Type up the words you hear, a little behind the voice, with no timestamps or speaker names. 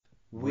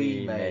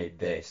We made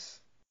this.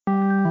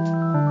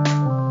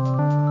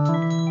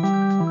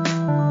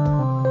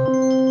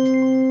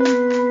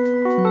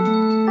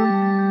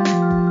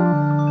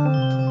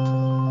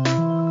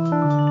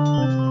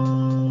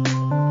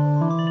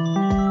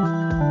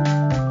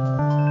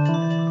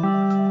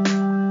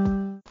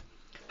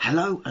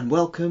 Hello and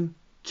welcome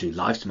to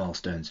Life's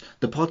Milestones,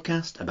 the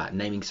podcast about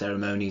naming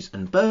ceremonies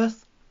and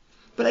birth,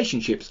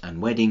 relationships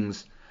and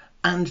weddings,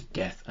 and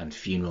death and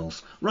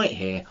funerals, right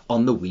here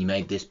on the We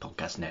Made This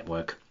podcast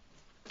network.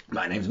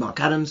 My name's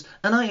Mark Adams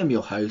and I am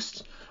your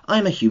host. I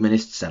am a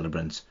humanist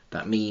celebrant.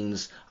 That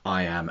means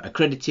I am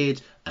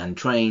accredited and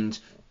trained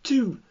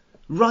to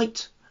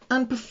write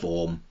and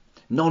perform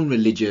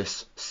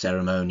non-religious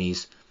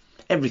ceremonies,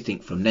 everything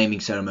from naming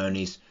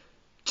ceremonies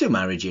to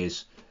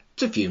marriages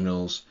to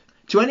funerals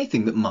to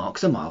anything that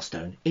marks a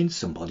milestone in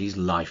somebody's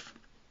life.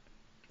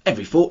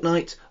 Every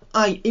fortnight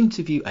I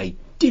interview a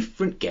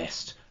different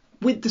guest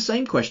with the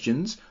same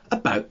questions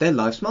about their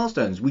life's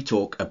milestones. We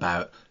talk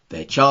about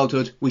their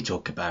childhood, we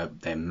talk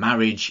about their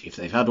marriage if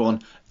they've had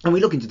one, and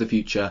we look into the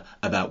future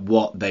about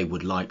what they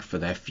would like for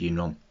their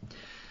funeral.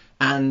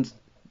 And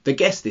the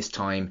guest this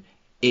time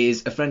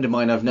is a friend of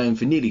mine I've known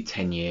for nearly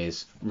 10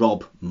 years,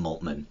 Rob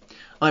Maltman.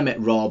 I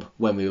met Rob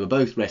when we were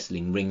both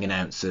wrestling ring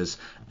announcers,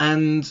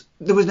 and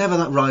there was never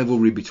that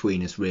rivalry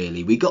between us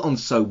really. We got on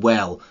so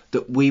well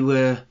that we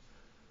were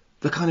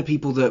the kind of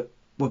people that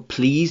were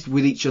pleased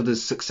with each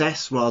other's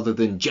success rather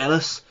than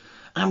jealous,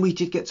 and we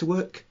did get to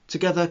work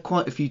together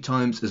quite a few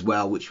times as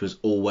well, which was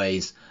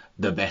always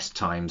the best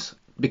times,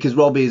 because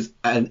Rob is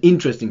an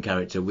interesting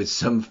character with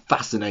some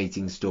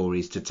fascinating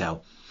stories to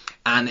tell.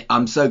 And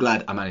I'm so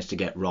glad I managed to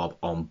get Rob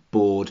on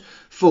board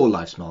for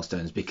Life's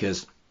Milestones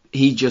because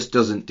he just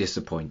doesn't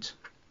disappoint.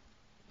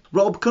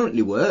 Rob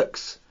currently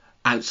works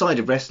outside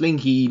of wrestling.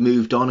 He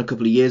moved on a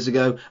couple of years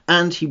ago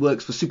and he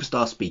works for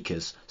Superstar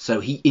Speakers. So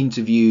he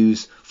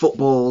interviews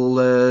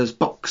footballers,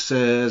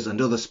 boxers and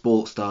other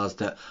sports stars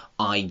that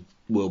I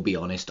will be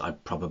honest, I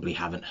probably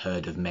haven't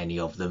heard of many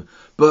of them.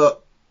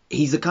 But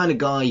he's the kind of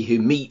guy who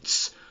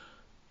meets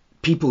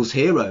people's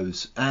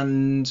heroes,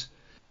 and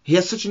he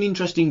has such an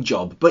interesting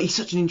job, but he's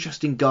such an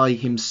interesting guy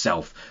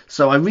himself.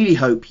 So I really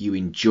hope you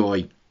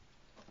enjoy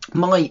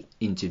my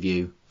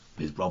interview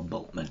with Rob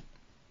Maltman.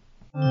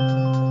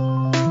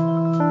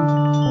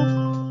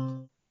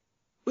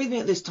 With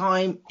me at this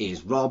time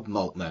is Rob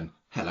Maltman.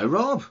 Hello,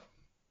 Rob.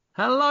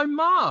 Hello,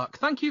 Mark.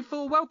 Thank you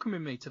for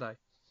welcoming me today.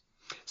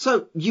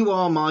 So you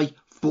are my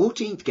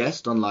 14th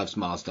guest on Life's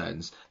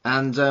Milestones,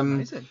 and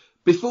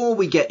before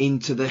we get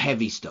into the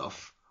heavy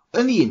stuff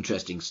and the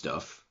interesting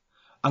stuff,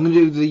 I'm going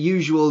to do the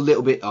usual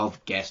little bit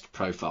of guest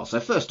profile.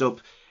 So first up,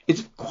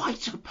 it's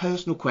quite a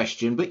personal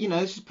question, but you know,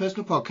 this is a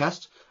personal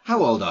podcast.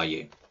 How old are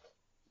you?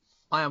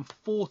 I am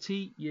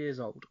 40 years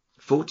old.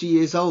 40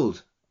 years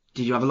old.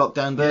 Did you have a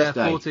lockdown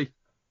birthday? Yeah, 40.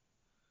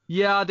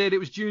 Yeah, I did. It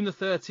was June the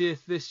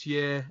 30th this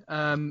year.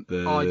 I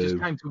just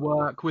came to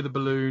work with a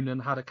balloon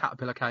and had a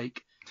caterpillar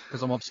cake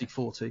because I'm obviously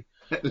 40.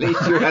 At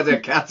least you had a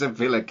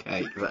caterpillar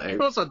cake, though. Of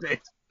course I did.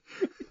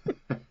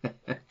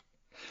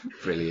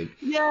 Brilliant.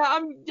 Yeah,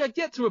 I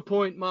get to a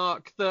point,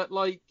 Mark, that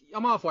like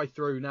I'm halfway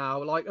through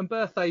now, like, and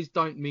birthdays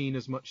don't mean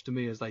as much to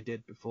me as they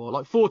did before.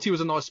 Like 40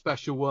 was a nice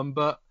special one,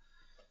 but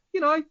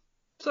you know,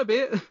 so be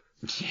it.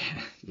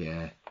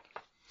 Yeah.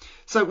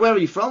 So where are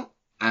you from,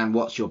 and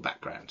what's your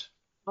background?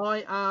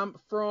 I am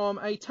from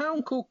a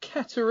town called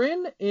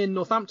Kettering in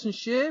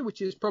Northamptonshire,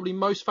 which is probably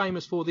most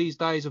famous for these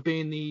days of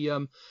being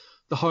the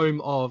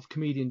home of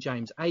comedian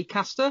James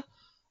Acaster.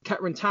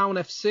 Kettering Town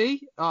FC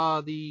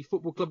are the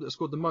football club that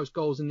scored the most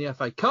goals in the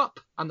FA Cup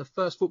and the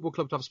first football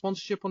club to have a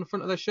sponsorship on the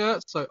front of their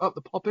shirts. So up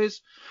the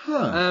poppies.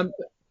 Huh.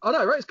 I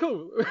know, right? It's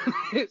cool.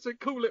 It's a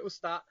cool little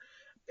stat.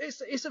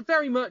 It's a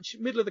very much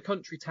middle of the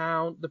country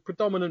town. The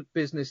predominant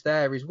business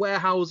there is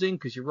warehousing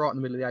because you're right in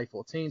the middle of the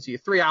A14. So you're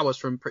 3 hours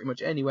from pretty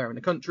much anywhere in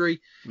the country.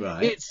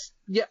 Right. It's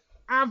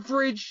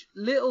average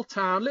little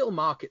town, little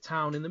market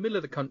town in the middle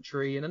of the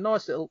country in a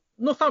nice little...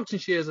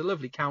 Northamptonshire is a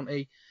lovely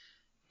county.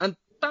 And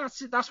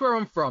that's where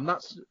I'm from.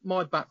 That's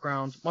my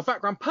background. My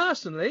background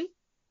personally,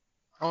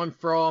 I'm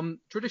from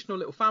traditional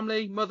little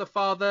family, mother,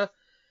 father,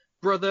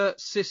 brother,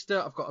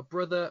 sister. I've got a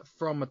brother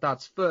from my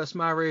dad's first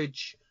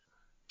marriage.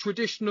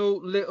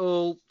 Traditional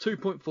little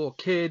 2.4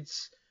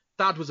 kids.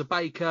 Dad was a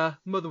baker.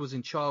 Mother was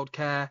in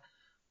childcare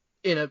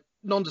in a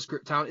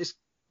nondescript town. It's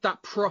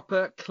that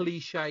proper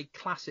cliche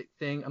classic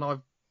thing. And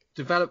I've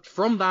developed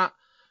from that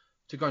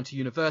to going to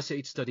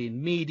university to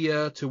studying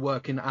media, to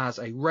working as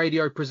a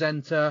radio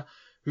presenter,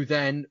 who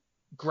then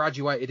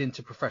graduated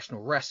into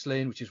professional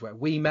wrestling, which is where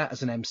we met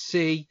as an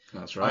MC.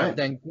 That's right.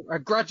 I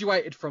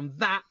graduated from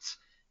that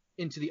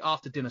into the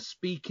after dinner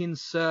speaking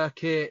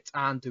circuit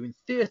and doing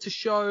theatre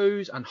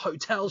shows and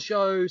hotel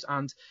shows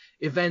and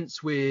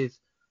events with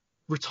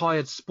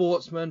retired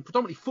sportsmen,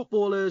 predominantly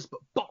footballers, but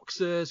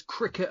boxers,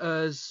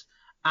 cricketers,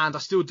 and I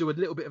still do a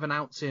little bit of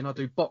announcing. I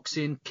do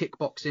boxing,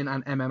 kickboxing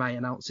and MMA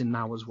announcing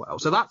now as well.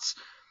 So that's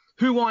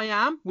who I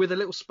am, with a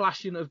little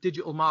splashing of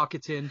digital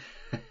marketing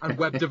and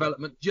web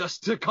development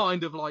just to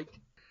kind of like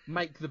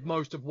make the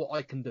most of what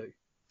I can do.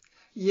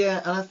 Yeah,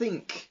 and I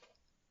think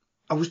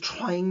I was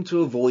trying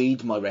to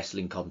avoid my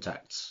wrestling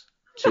contacts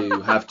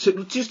to have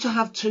just to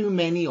have too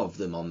many of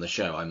them on the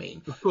show. I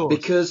mean, Of course.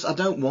 because I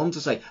don't want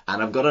to say,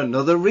 and I've got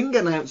another ring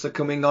announcer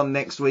coming on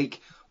next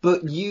week.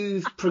 But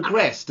you've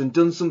progressed and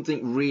done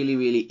something really,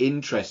 really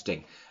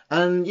interesting.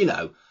 And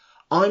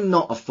I'm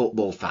not a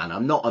football fan.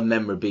 I'm not a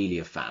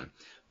memorabilia fan.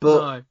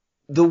 But No.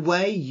 the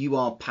way you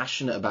are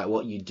passionate about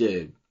what you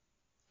do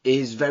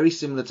is very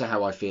similar to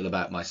how I feel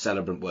about my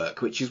celebrant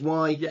work, which is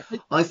why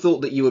I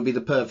thought that you would be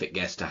the perfect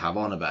guest to have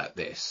on about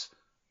this.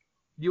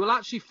 You will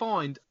actually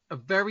find a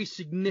very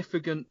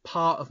significant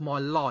part of my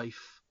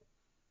life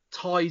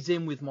ties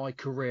in with my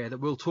career that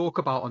we'll talk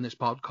about on this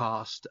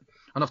podcast.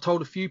 And I've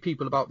told a few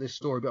people about this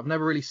story, but I've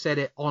never really said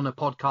it on a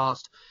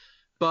podcast.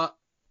 But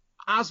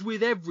as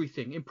with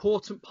everything,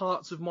 important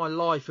parts of my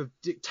life have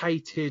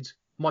dictated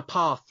my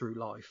path through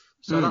life.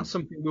 So that's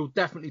something we'll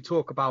definitely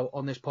talk about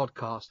on this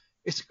podcast.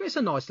 It's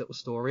a nice little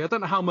story. I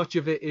don't know how much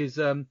of it is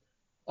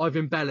I've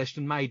embellished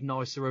and made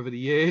nicer over the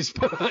years,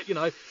 but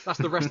that's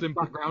the wrestling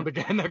background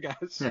again, I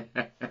guess.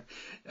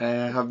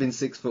 I've been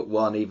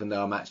 6'1", even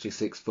though I'm actually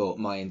 6 foot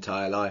my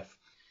entire life.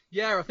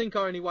 Yeah, I think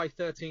I only weigh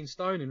 13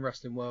 stone in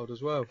wrestling world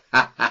as well.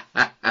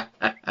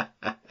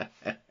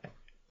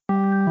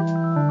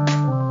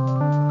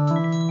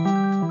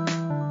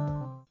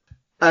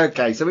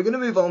 Okay, so we're going to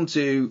move on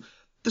to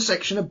the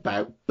section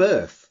about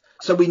birth.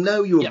 So we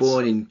know you were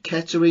born in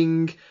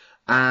Kettering,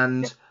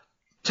 and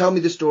tell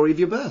me the story of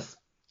your birth.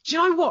 Do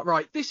you know what,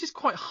 right? This is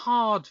quite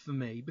hard for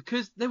me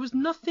because there was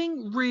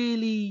nothing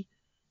really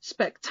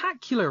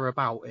spectacular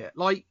about it.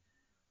 Like,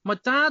 my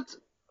dad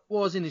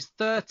was in his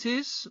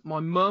 30s. My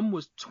mum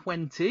was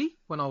 20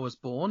 when I was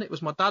born. It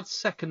was my dad's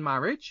second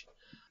marriage.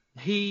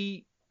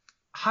 He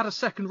had a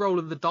second roll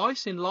of the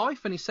dice in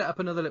life and he set up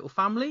another little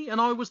family.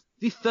 And I was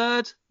the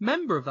third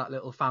member of that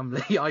little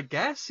family, I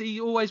guess.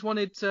 He always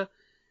wanted to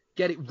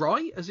get it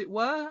right, as it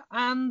were.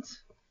 And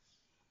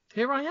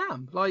here I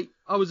am. Like,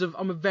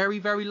 I'm a very,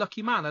 very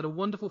lucky man. I had a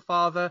wonderful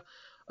father,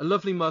 a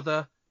lovely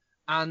mother,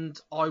 and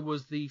I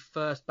was the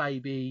first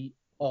baby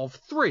of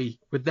 3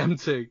 with them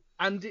 2.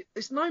 And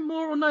it's no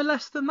more or no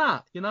less than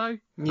that, Yeah,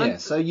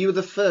 and so you were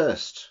the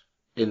first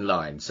in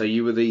line. So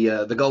you were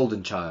the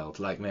golden child,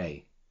 like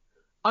me.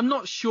 I'm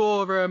not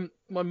sure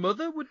my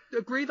mother would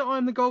agree that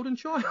I'm the golden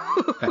child.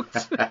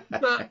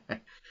 But,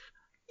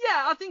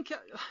 yeah, I think,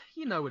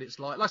 you know what it's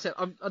like. Like I said,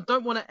 I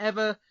don't want to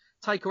ever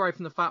take away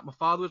from the fact my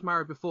father was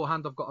married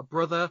beforehand. I've got a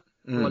brother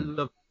who I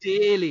love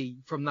dearly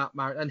from that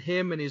marriage, and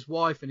him and his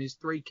wife and his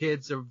 3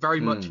 kids are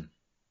very much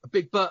a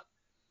big. But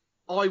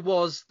I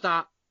was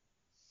that.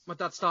 My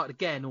dad started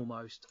again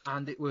almost,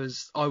 and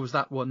I was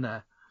that one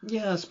there.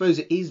 Yeah, I suppose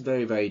it is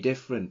very, very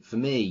different for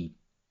me.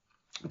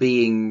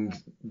 Being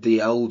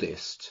the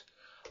oldest,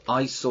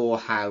 I saw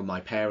how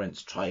my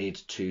parents tried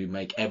to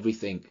make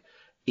everything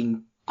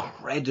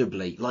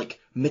incredibly,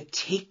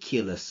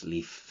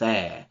 meticulously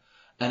fair.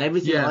 And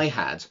everything I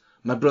had,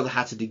 my brother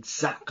had it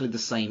exactly the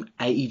same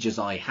age as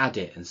I had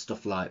it and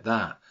stuff like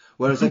that.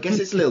 Whereas I guess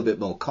it's a little bit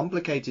more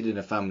complicated in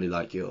a family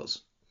like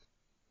yours.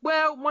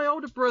 Well, my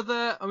older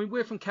brother,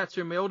 we're from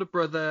Kettering. My older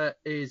brother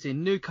is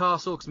in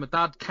Newcastle because my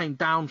dad came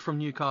down from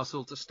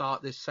Newcastle to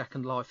start this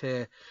second life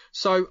here.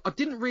 So I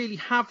didn't really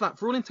have that.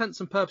 For all intents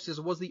and purposes,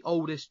 I was the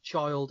oldest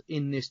child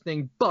in this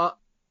thing. But,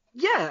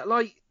 yeah,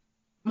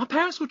 my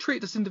parents were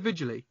treated us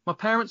individually. My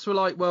parents were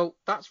like, well,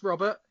 that's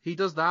Robert. He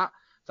does that.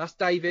 That's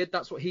David.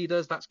 That's what he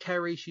does. That's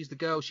Kerry. She's the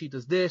girl. She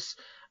does this.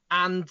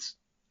 And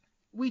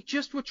we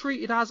just were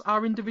treated as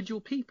our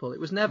individual people.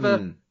 It was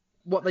never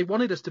what they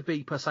wanted us to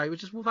be, per se. It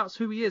was just, well, that's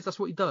who he is. That's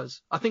what he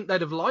does. I think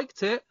they'd have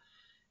liked it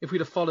if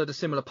we'd have followed a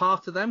similar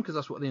path to them because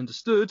that's what they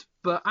understood.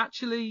 But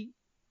actually,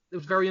 it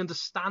was very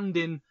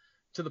understanding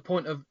to the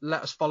point of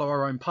let us follow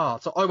our own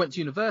path. So I went to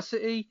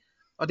university.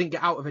 I didn't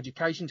get out of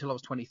education until I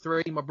was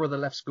 23. My brother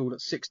left school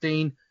at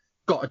 16,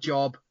 got a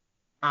job,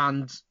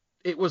 and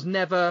it was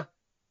never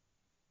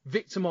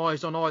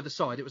victimized on either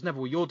side. It was never,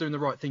 well, you're doing the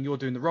right thing, you're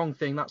doing the wrong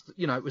thing. That's,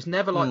 it was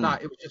never like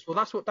that. It was just, well,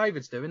 that's what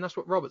David's doing, that's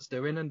what Robert's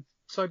doing, and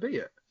so be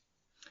it.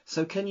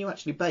 So can you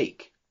actually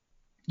bake?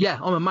 Yeah,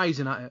 I'm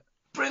amazing at it.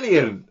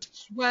 Brilliant.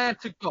 Swear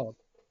to God.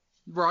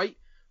 Right.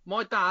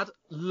 My dad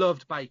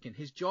loved baking.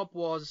 His job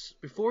was,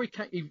 before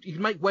he'd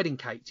make wedding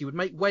cakes. He would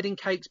make wedding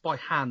cakes by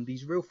hand.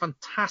 These real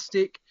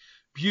fantastic,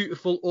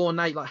 beautiful,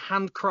 ornate,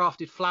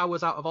 handcrafted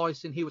flowers out of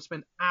icing. He would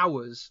spend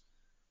hours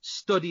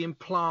studying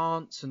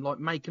plants and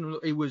making.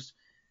 He was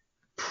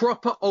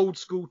proper old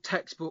school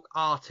textbook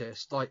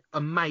artist,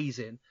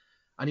 amazing.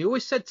 And he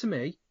always said to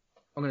me,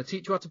 I'm going to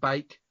teach you how to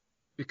bake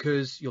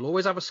because you'll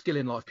always have a skill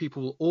in life.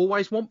 People will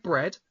always want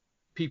bread.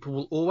 People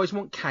will always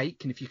want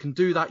cake. And if you can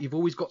do that, you've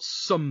always got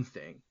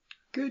something.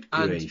 Good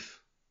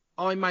grief.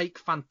 And I make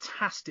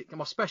fantastic. And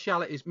my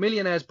speciality is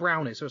Millionaire's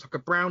brownies. So it's like a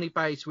brownie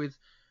base with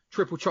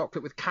triple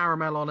chocolate with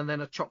caramel on and then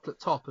a chocolate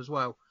top as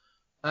well.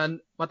 And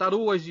my dad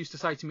always used to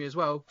say to me as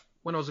well,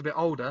 when I was a bit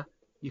older,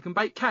 you can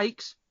bake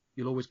cakes,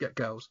 you'll always get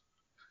girls.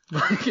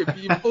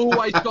 You've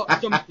always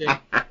got something.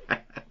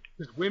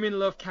 Because women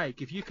love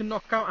cake. If you can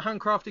knock out a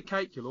handcrafted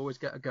cake, you'll always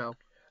get a girl.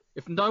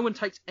 If no one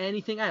takes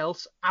anything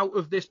else out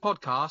of this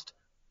podcast,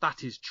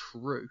 that is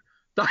true.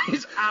 That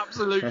is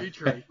absolutely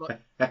true. Like,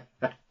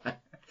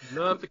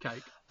 love the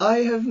cake. I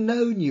have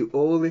known you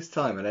all this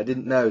time, and I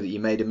didn't know that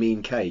you made a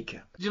mean cake.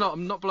 You know,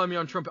 I'm not blowing my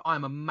own trumpet. I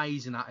am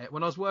amazing at it.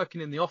 When I was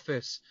working in the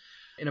office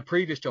in a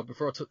previous job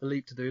before I took the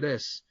leap to do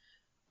this,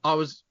 I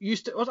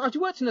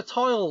worked in a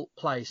tile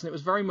place, and it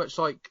was very much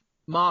like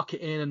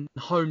marketing and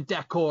home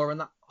decor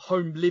and that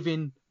home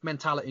living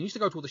mentality. I used to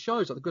go to all the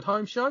shows, like the Good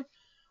Home show.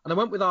 And I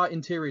went with our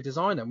interior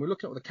designer, and we were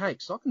looking at all the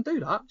cakes. So I can do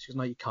that. She goes,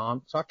 no, you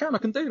can't. So I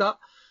can do that.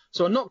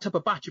 So I knocked up a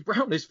batch of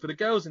brownies for the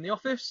girls in the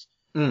office.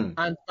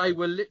 And they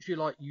were literally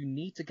like, you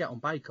need to get on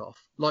Bake Off.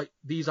 Like,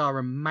 these are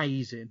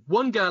amazing.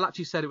 One girl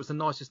actually said it was the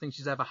nicest thing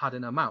she's ever had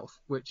in her mouth,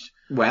 which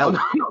well,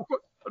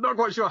 I'm not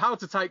quite sure how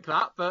to take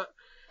that, but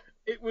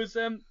it was,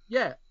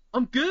 yeah,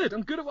 I'm good.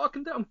 I'm good at what I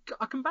can do.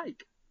 I can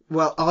bake.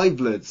 Well, I've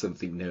learned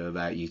something new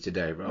about you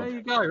today, Rob. There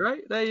you go,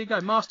 right? There you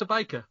go. Master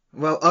baker.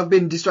 Well, I've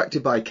been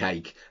distracted by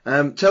cake.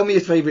 Tell me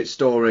your favourite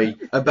story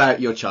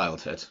about your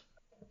childhood.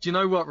 Do you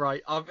know what,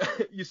 right?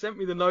 You sent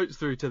me the notes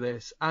through to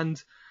this,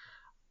 and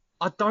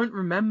I don't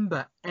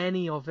remember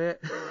any of it.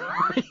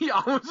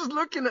 I was just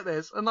looking at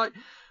this, and like,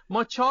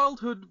 my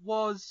childhood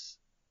was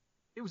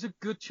a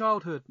good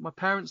childhood. My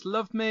parents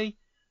loved me.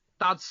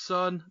 Dad's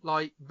son,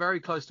 like, very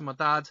close to my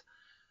dad.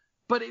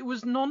 But it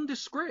was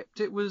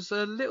nondescript. It was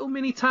a little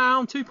mini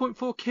town,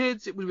 2.4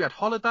 kids. We had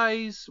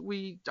holidays.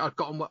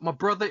 My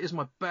brother is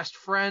my best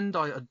friend.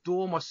 I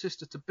adore my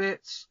sister to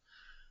bits.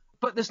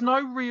 But there's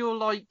no real,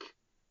 like,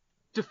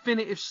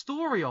 definitive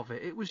story of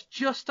it. It was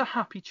just a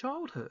happy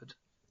childhood.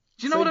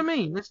 Do you know what I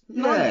mean?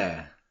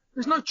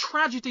 There's no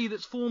tragedy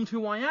that's formed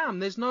who I am.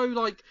 There's no,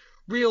 like,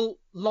 real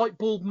light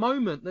bulb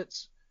moment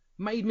that's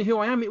made me who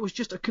I am. It was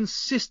just a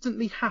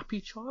consistently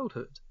happy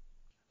childhood.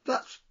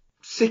 That's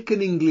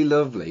sickeningly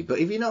lovely.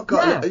 But have you not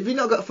got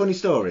a funny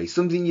story?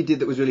 Something you did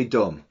that was really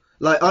dumb?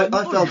 Like, I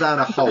fell down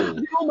a hole.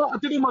 I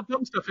did all my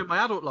dumb stuff in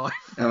my adult life.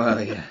 Oh, well,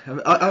 yeah.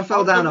 I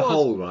fell down a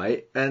hole,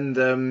 right?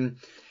 And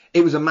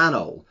it was a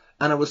manhole.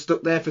 And I was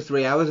stuck there for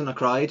 3 hours and I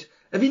cried.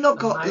 Have you not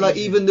got, like,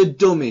 even the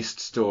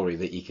dumbest story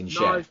that you can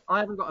share? No,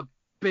 I haven't got a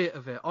bit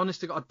of it.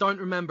 Honestly, I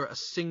don't remember a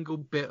single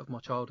bit of my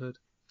childhood.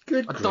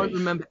 Good I grief. don't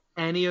remember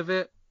any of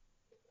it.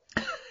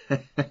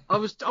 I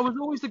was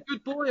always a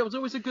good boy. I was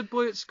always a good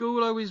boy at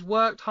school. I always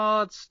worked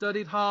hard,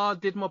 studied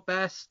hard, did my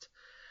best.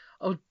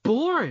 I was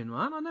boring,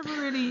 man. I never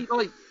really,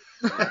 like...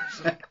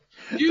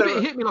 You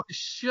hit me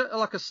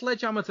like a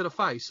sledgehammer to the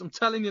face. I'm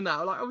telling you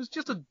now. Like, I was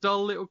just a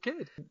dull little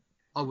kid.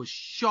 I was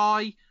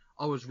shy.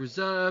 I was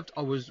reserved.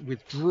 I was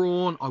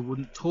withdrawn. I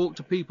wouldn't talk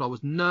to people. I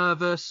was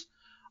nervous.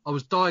 I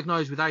was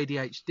diagnosed with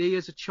ADHD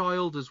as a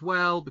child as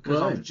well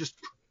because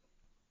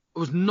I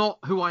was not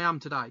who I am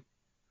today.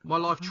 My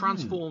life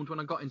transformed when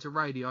I got into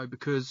radio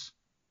because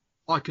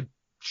I could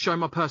show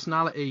my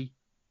personality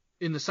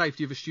in the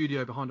safety of a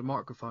studio behind a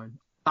microphone.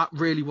 That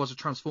really was a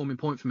transforming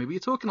point for me. But you're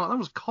talking like that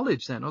was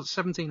college then. I was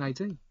 17,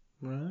 18.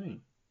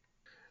 Right.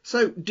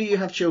 So, do you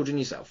have children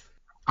yourself?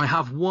 I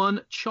have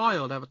one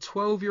child. I have a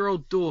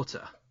 12-year-old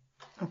daughter.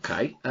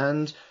 Okay.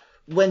 And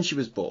when she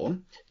was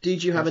born,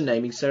 did you have a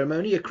naming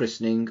ceremony, a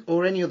christening,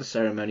 or any other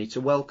ceremony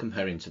to welcome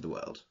her into the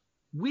world?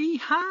 We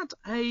had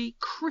a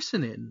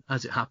christening,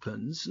 as it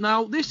happens.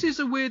 Now, this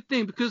is a weird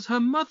thing because her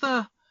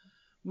mother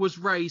was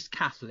raised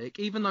Catholic,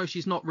 even though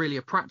she's not really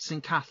a practicing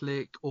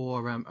Catholic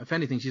or, if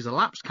anything, she's a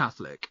lapsed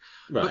Catholic.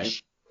 Right. But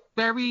she's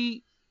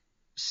very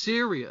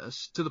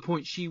serious to the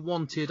point she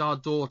wanted our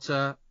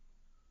daughter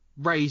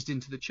raised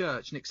into the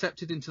church and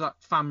accepted into that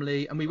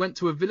family. And we went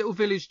to a little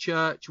village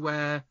church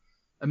where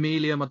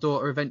Amelia, my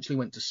daughter, eventually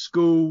went to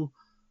school.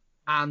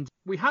 And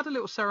we had a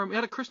little ceremony. We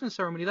had a christening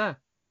ceremony there.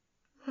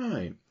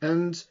 Right.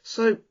 And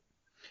so,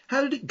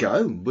 how did it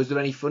go? Was there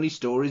any funny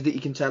stories that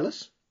you can tell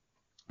us?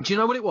 Do you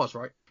know what it was,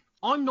 right?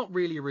 I'm not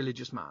really a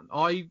religious man.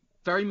 I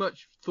very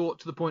much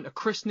thought to the point of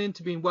christening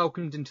to being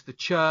welcomed into the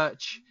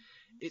church.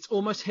 It's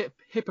almost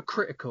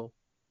hypocritical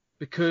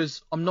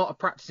because I'm not a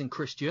practicing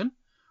Christian.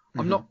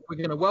 We're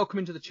going to welcome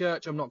into the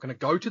church. I'm not going to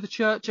go to the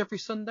church every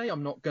Sunday.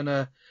 I'm not going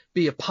to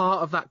be a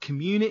part of that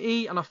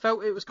community. And I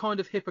felt it was kind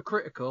of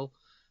hypocritical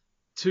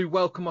to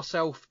welcome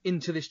myself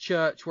into this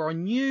church where I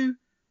knew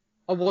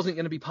I wasn't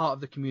going to be part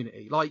of the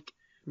community. Like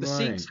the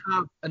Sikhs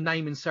have a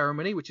naming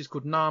ceremony, which is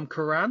called Naam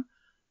Quran.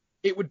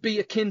 It would be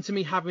akin to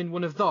me having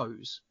one of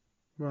those.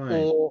 Right.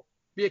 Or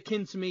be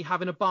akin to me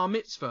having a bar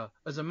mitzvah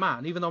as a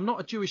man, even though I'm not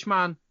a Jewish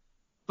man.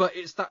 But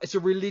it's a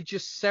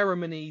religious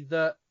ceremony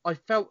that I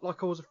felt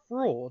like I was a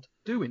fraud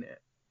doing it.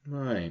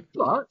 Right.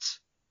 But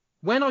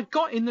when I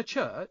got in the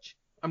church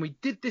and we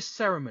did this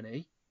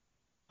ceremony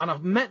and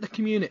I've met the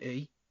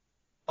community,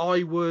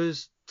 I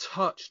was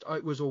touched.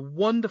 It was a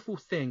wonderful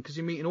thing because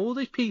you're meeting all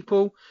these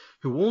people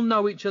who all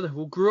know each other,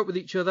 who all grew up with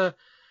each other,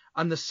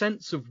 and the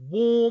sense of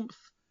warmth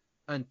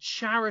and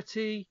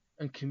charity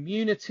and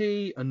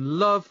community and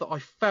love that I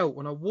felt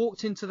when I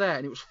walked into there,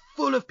 and it was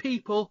full of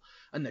people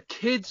and the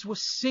kids were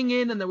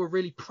singing and they were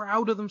really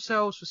proud of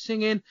themselves for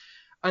singing.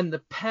 and the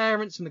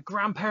parents and the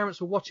grandparents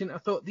were watching it. I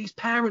thought, these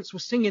parents were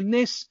singing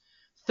this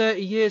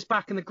 30 years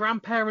back, and the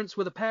grandparents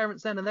were the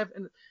parents then,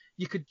 and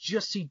you could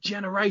just see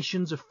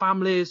generations of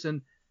families,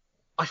 and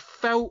I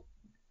felt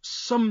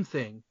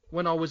something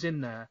when I was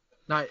in there.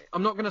 Now,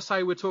 I'm not going to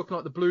say we're talking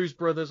like the Blues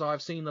Brothers,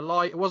 I've seen the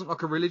light. It wasn't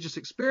like a religious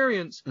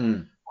experience.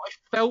 I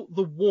felt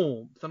the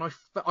warmth, and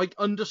I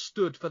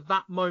understood for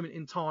that moment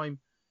in time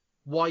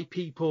why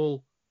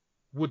people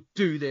would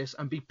do this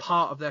and be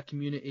part of their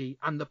community,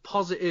 and the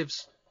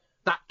positives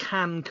that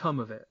can come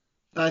of it.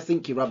 I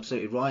think you're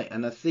absolutely right.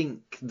 And I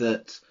think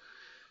that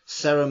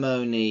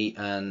ceremony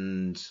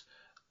and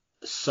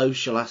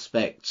social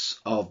aspects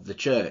of the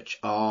church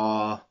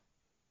are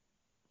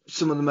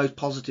some of the most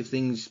positive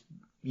things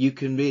you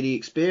can really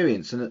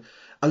experience. And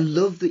I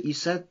love that you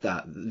said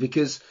that,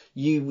 because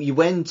you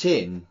went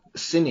in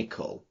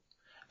cynical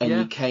and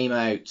you came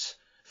out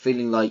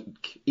feeling like,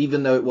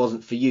 even though it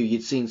wasn't for you,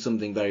 you'd seen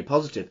something very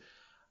positive.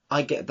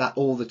 I get that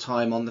all the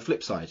time on the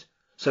flip side.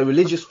 So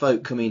religious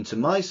folk come into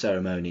my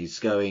ceremonies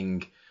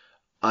going,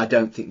 I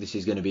don't think this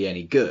is going to be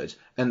any good.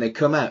 And they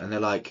come out and they're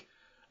like,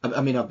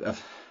 I mean,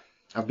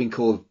 I've been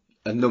called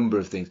a number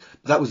of things.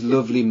 That was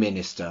lovely,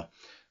 minister.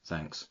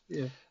 Thanks.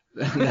 Yeah.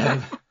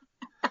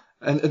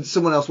 And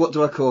someone else, what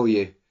do I call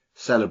you?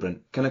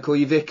 Celebrant. Can I call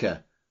you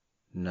vicar?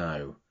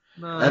 No.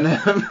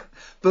 And,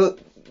 but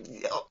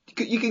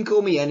you can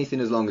call me anything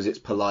as long as it's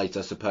polite,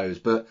 I suppose.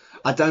 But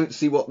I don't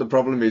see what the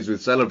problem is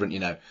with celebrant,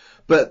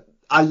 But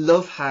I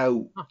love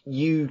how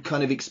you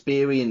kind of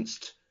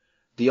experienced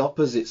the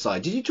opposite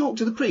side. Did you talk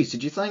to the priest?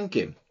 Did you thank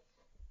him?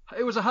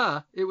 It was a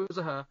her.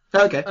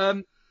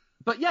 Okay.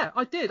 But yeah,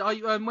 I did.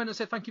 I went and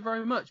said thank you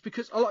very much,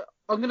 because I'm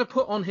going to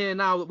put on here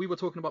now that we were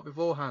talking about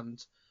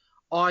beforehand.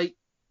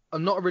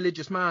 I'm not a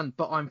religious man,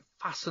 but I'm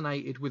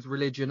fascinated with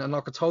religion. And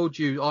like I told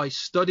you, I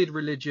studied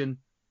religion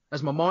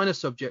as my minor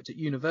subject at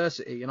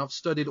university, and I've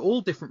studied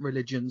all different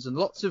religions and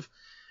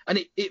and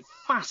it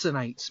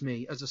fascinates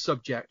me as a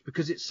subject,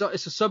 because it's a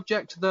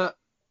subject that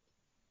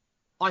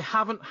I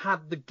haven't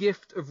had the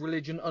gift of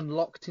religion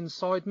unlocked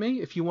inside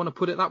me, if you want to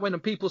put it that way.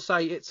 And people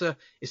say it's a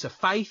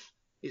faith.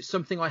 It's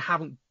something I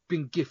haven't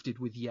been gifted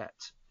with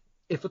yet,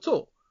 if at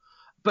all.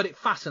 But it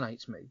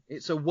fascinates me.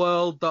 It's a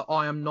world that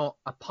I am not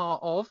a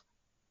part of,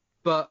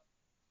 but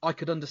I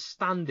could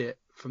understand it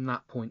from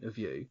that point of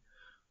view.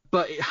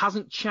 But it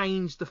hasn't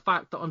changed the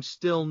fact that I'm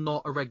still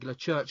not a regular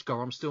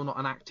churchgoer. I'm still not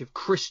an active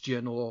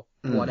Christian or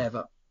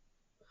whatever.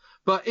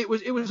 But it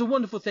was a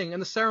wonderful thing,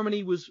 and the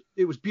ceremony was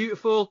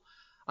beautiful.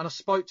 And I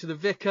spoke to the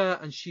vicar,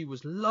 and she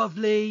was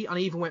lovely. And I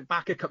even went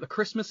back a couple of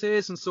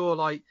Christmases and saw,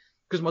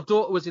 because my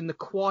daughter was in the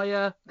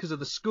choir because of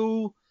the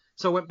school,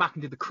 so I went back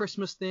and did the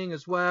Christmas thing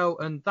as well.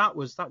 And that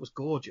was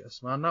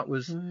gorgeous, man. That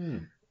was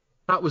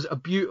a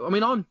beautiful. I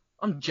mean,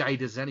 I'm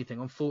jaded as anything.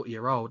 I'm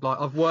 40-year-old.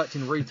 I've worked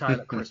in retail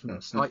at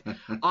Christmas.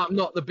 I'm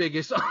not the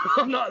biggest.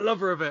 I'm not a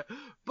lover of it,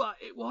 but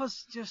it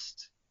was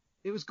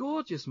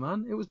gorgeous,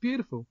 man. It was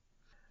beautiful.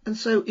 And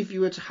so if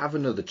you were to have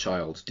another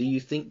child, do you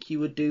think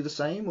you would do the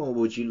same, or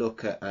would you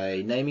look at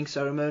a naming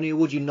ceremony, or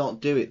would you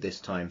not do it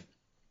this time?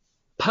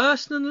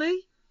 Personally,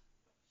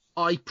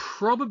 I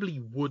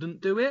probably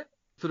wouldn't do it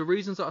for the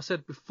reasons that I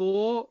said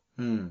before.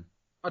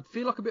 I'd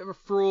feel like a bit of a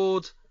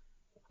fraud.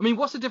 I mean,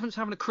 what's the difference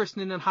having a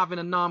christening and having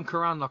a Nam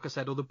Quran, like I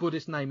said, or the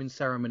Buddhist naming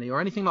ceremony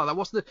or anything like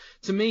that?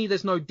 To me,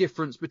 there's no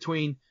difference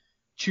between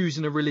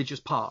choosing a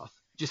religious path.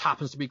 It just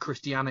happens to be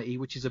Christianity,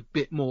 which is a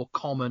bit more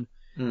common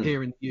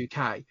here in the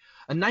UK.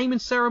 A naming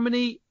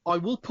ceremony, I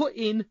will put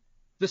in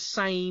the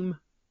same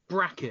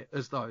bracket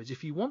as those.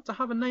 If you want to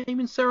have a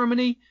naming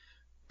ceremony,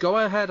 go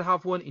ahead,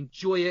 have one,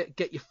 enjoy it,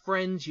 get your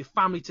friends, your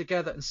family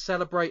together and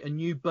celebrate a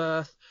new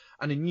birth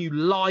and a new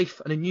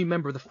life and a new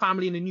member of the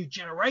family and a new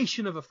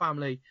generation of a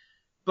family.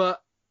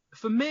 But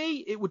for me,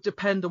 it would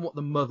depend on what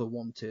the mother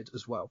wanted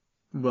as well.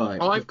 Right.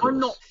 I'm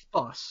not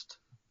fussed.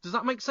 Does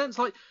that make sense?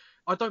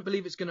 I don't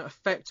believe it's going to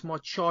affect my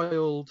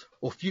child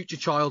or future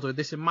child or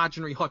this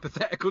imaginary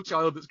hypothetical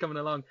child that's coming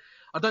along.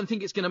 I don't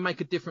think it's going to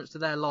make a difference to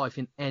their life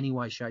in any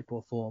way, shape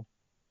or form.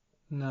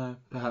 No,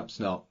 perhaps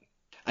not.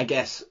 I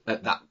guess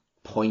at that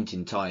point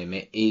in time,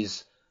 it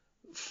is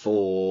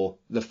for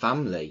the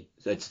family.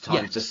 It's a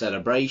time for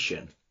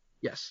celebration.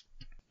 Yes.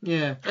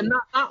 Yeah. And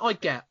that I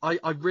get.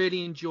 I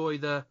really enjoy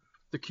the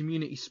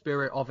community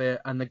spirit of it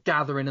and the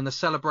gathering and the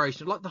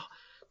celebration.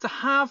 To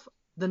have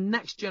the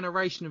next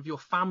generation of your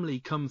family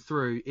come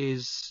through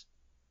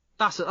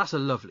that's a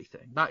lovely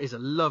thing. That is a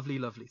lovely,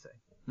 lovely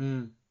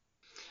thing.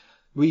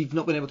 We've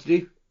not been able to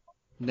do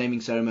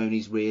naming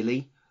ceremonies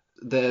really,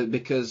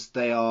 because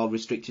they are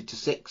restricted to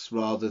 6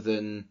 rather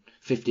than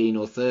 15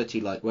 or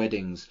 30 like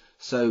weddings.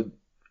 So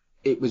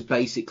it was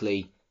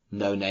basically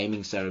no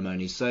naming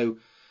ceremonies. So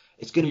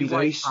it's going to be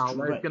very strange.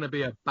 There's going to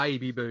be a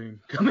baby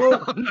boom coming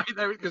on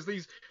because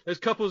there's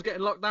couples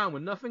getting locked down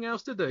with nothing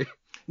else to do.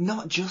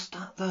 Not just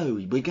that though.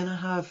 We're going to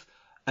have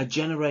a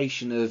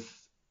generation of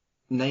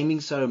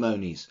naming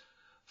ceremonies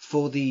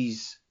for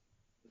these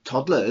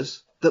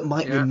toddlers that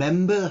might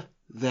remember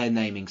their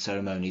naming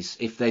ceremonies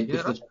if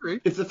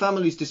the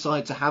families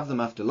decide to have them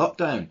after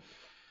lockdown.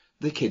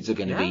 The kids are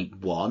going to Yeah. be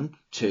 1,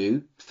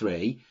 2,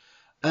 3.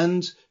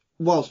 And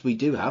whilst we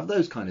do have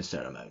those kind of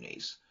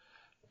ceremonies,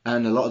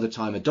 and a lot of the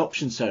time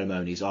adoption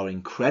ceremonies are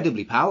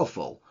incredibly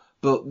powerful,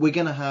 but we're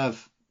going to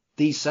have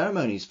these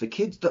ceremonies for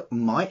kids that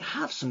might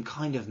have some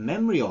kind of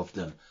memory of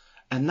them.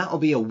 And that'll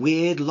be a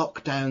weird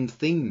lockdown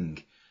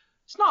thing.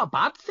 It's not a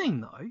bad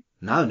thing, though.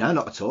 No,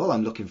 not at all.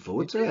 I'm looking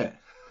forward to it.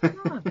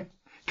 No.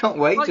 Can't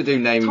wait Like, to do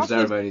naming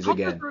ceremonies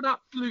toddlers again. are an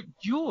absolute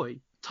joy.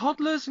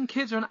 Toddlers and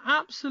kids are an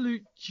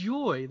absolute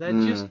joy.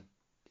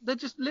 They're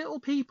just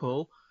little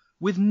people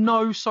with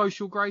no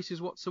social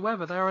graces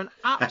whatsoever. They're an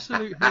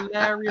absolute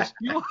hilarious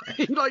joy.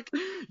 Like,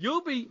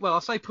 you'll be, well,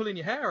 I'll say pulling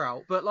your hair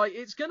out, but like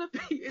it's gonna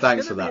be.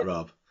 Thanks for that,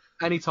 Rob.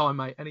 Anytime,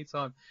 mate.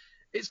 Anytime.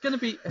 It's gonna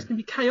be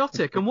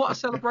chaotic, and what a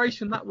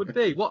celebration that would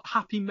be. What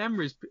happy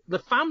memories the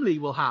family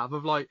will have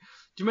of, like,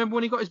 do you remember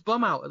when he got his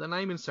bum out at the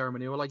naming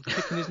ceremony, or like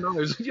picking his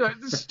nose? You know,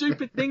 the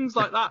stupid things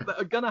like that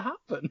are gonna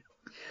happen.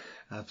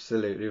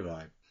 Absolutely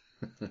right.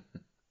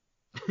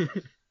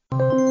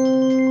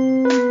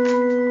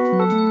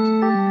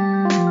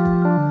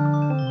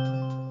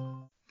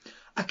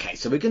 Okay,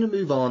 so we're going to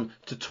move on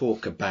to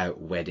talk about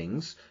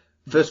weddings.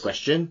 First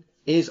question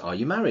is, are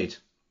you married?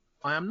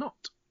 I am not.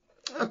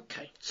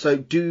 Okay, so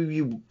do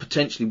you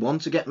potentially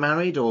want to get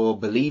married or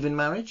believe in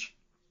marriage?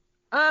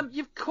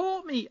 You've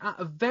caught me at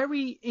a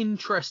very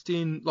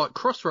interesting, like,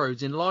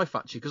 crossroads in life,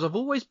 actually, because I've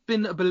always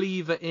been a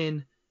believer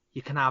in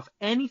you can have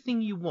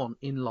anything you want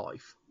in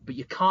life, but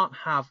you can't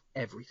have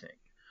everything.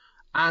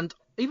 And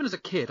even as a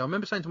kid, I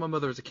remember saying to my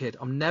mother as a kid,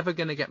 I'm never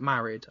going to get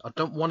married. I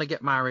don't want to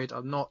get married.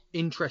 I'm not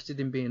interested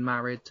in being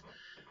married.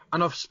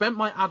 And I've spent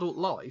my adult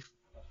life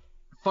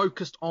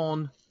focused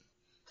on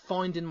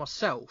finding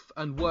myself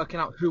and working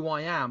out who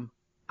I am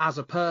as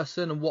a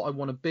person and what I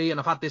want to be. And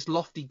I've had this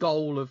lofty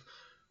goal of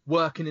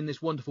working in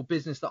this wonderful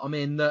business that I'm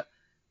in, that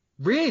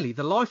really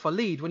the life I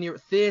lead when you're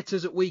at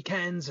theatres at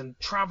weekends and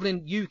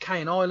travelling UK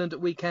and Ireland at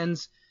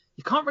weekends,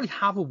 you can't really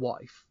have a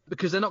wife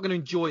because they're not going to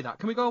enjoy that.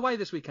 Can we go away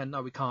this weekend?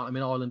 No, we can't. I'm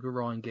in Ireland with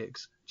Ryan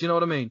Giggs. Do you know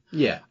what I mean?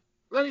 Yeah.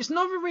 Well, it's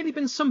never really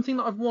been something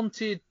that I've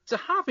wanted to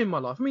have in my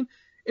life. I mean,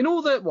 in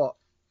all the,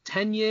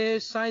 10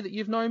 years, say, that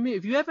you've known me,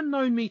 have you ever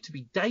known me to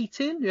be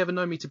dating? Have you ever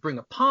known me to bring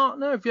a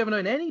partner? Have you ever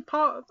known any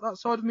part of that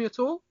side of me at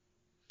all?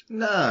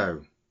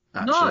 No.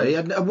 Actually,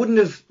 I wouldn't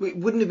have. It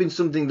wouldn't have been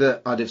something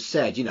that I'd have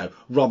said. You know,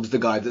 Rob's the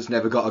guy that's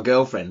never got a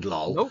girlfriend.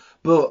 Lol. Nope.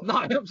 But No,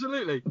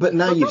 absolutely. But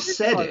now But you've Rob is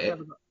said the guy it. that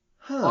never got-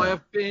 Huh. I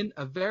have been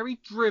a very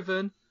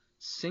driven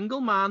single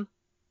man,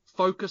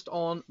 focused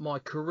on my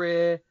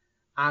career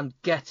and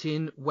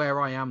getting where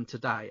I am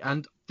today.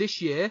 And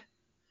this year,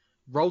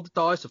 rolled the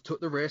dice. I've took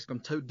the risk.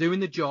 I'm doing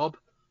the job.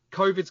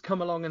 COVID's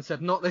come along and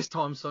said, not this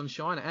time,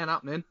 sunshine. It ain't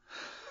happening.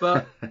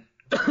 But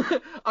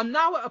I'm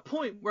now at a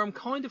point where I'm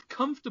kind of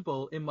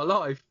comfortable in my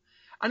life.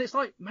 And it's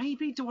like,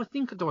 maybe do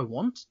I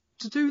want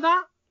to do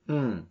that?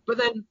 But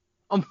then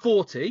I'm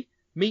 40,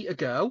 meet a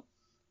girl,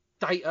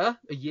 date her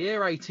a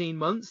year, 18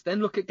 months, then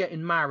look at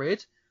getting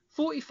married.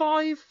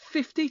 45,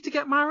 50 to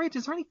get married?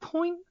 Is there any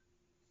point?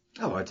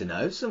 Oh, I don't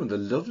know. Some of the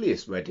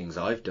loveliest weddings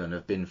I've done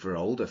have been for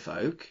older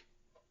folk.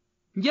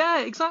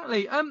 Yeah,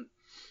 exactly.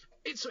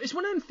 It's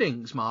one of them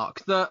things,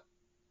 Mark, that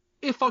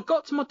if I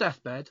got to my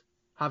deathbed,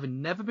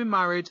 having never been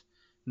married,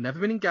 never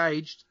been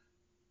engaged,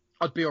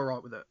 I'd be all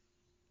right with it.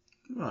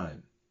 Right.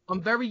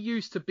 I'm very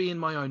used to being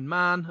my own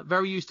man,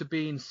 very used to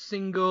being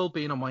single,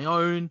 being on my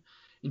own,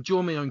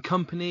 enjoying my own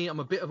company. I'm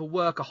a bit of a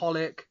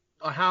workaholic.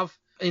 I have,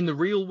 in the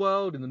real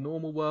world, in the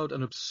normal world,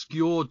 an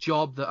obscure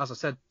job that, as I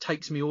said,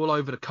 takes me all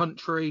over the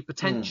country,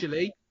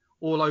 potentially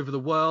all over the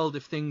world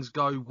if things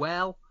go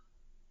well.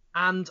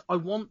 And I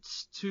want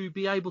to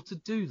be able to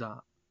do that.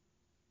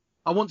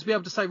 I want to be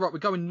able to say, right, we're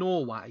going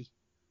Norway,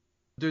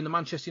 doing the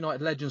Manchester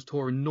United Legends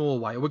Tour in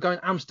Norway, or we're going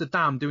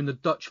Amsterdam, doing the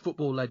Dutch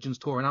Football Legends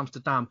Tour in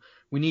Amsterdam.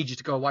 We need you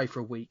to go away for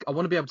a week. I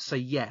want to be able to say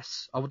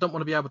yes. I don't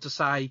want to be able to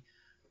say,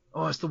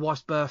 oh, it's the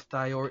wife's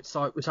birthday, or it's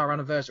our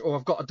anniversary, or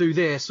I've got to do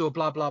this, or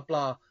blah, blah,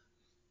 blah.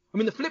 I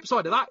mean, the flip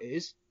side of that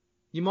is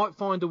you might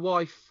find a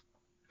wife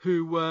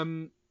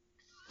who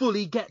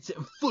fully gets it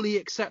and fully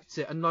accepts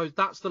it and knows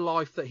that's the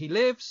life that he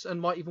lives and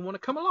might even want to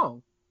come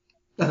along.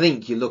 I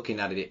think you're looking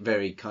at it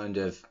very kind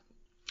of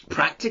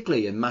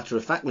practically and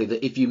matter-of-factly,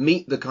 that if you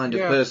meet the kind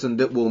of person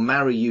that will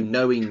marry you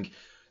knowing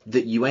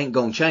that you ain't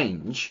gonna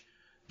change,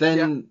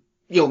 then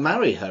you'll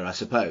marry her, I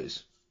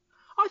suppose.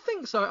 I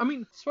think so. I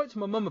mean, I spoke to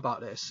my mum about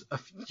this a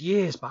few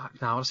years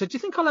back now. I said, do you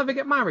think I'll ever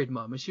get married,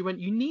 Mum? And she went,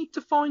 you need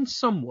to find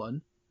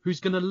someone who's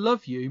going to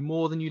love you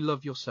more than you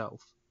love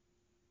yourself.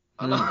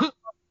 And I was,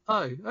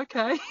 oh,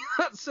 okay.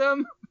 That's,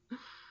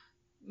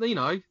 you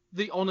know,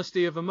 the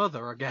honesty of a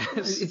mother, I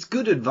guess. It's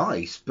good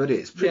advice, but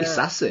it's pretty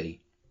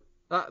sassy.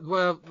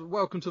 Well,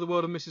 welcome to the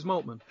world of Mrs.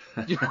 Maltman.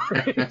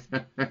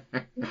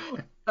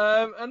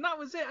 And that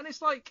was it. And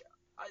it's like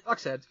I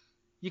said,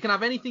 you can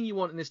have anything you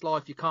want in this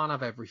life. You can't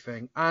have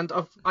everything. And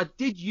I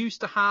did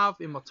used to have,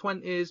 in my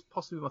 20s,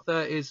 possibly my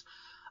 30s,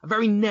 a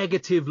very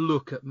negative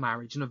look at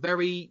marriage and a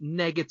very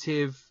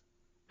negative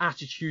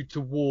attitude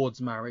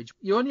towards marriage.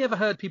 You only ever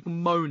heard people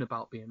moan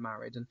about being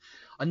married, and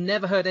I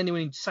never heard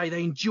anyone say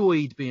they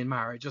enjoyed being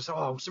married. Just, oh,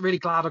 I'm so really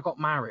glad I got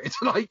married.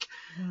 Like,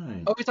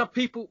 Right. I always have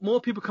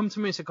more people come to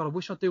me and say, God, I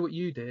wish I'd do what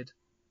you did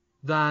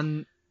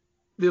than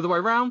the other way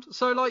around.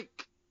 So,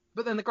 like,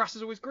 but then the grass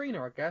is always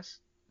greener, I guess.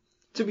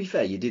 To be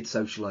fair, you did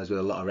socialise with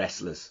a lot of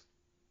wrestlers.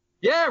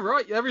 Yeah,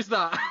 right. There is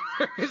that.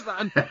 There is that.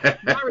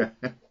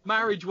 And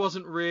marriage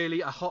wasn't really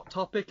a hot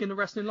topic in the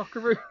wrestling locker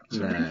room.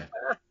 No.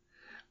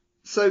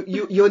 So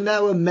you're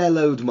now a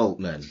mellowed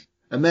Maltman.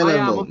 A mellow I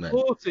am. Maltman. I'm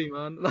 40,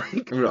 man.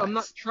 Like, Right. I'm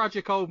that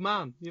tragic old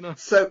man, you know.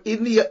 So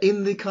in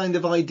the kind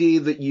of idea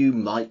that you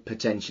might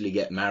potentially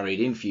get married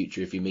in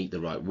future if you meet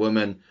the right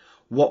woman,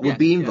 what would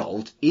be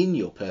involved in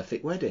your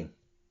perfect wedding?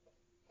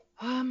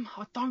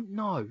 I don't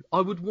know.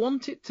 I would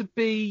want it to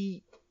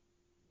be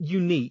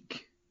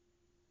unique.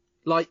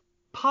 Like,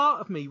 part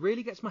of me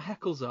really gets my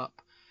heckles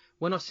up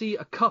when I see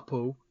a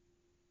couple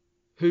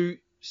who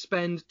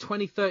spend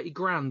 20, 30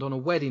 grand on a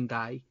wedding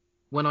day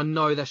when I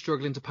know they're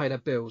struggling to pay their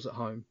bills at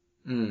home.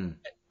 Mm.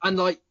 And,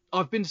 like,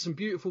 I've been to some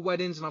beautiful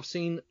weddings and I've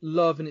seen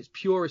love in its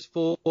purest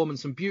form and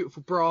some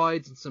beautiful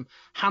brides and some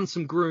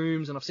handsome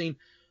grooms, and I've seen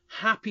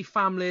happy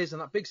families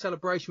and that big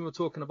celebration we were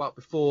talking about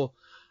before.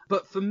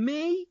 But for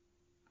me,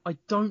 I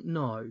don't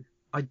know.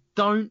 I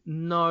don't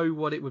know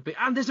what it would be.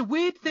 And there's a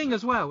weird thing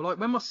as well. Like,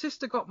 when my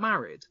sister got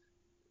married,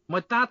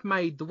 my dad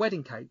made the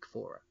wedding cake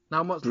for her.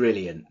 Now,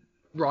 Brilliant.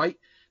 Right.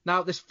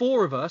 Now, there's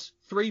 4 of us,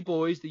 3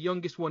 boys. The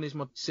youngest one is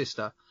my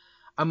sister.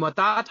 And my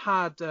dad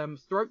had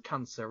throat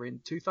cancer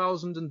in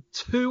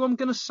 2002, I'm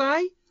going to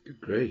say.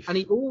 Good grief. And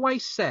he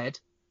always said,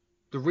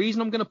 the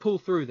reason I'm going to pull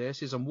through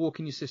this is I'm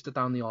walking your sister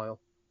down the aisle.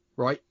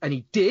 Right. And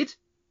he did.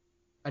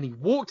 And he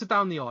walked her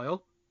down the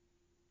aisle.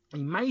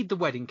 He made the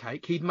wedding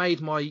cake. He'd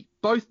made my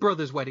both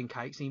brothers' wedding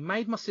cakes. He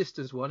made my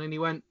sister's one, and he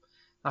went,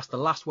 "That's the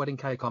last wedding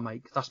cake I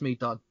make. That's me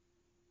done."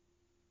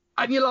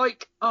 And you're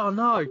like, "Oh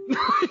no,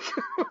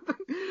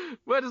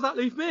 where does that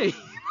leave me?"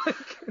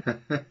 You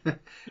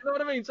know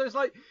what I mean? So it's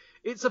like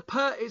it's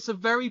a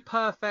very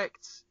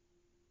perfect.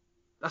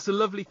 That's a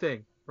lovely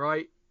thing,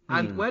 right?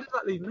 And where does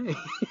that leave me?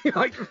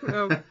 Like,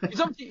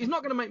 he's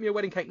not going to make me a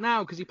wedding cake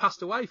now because he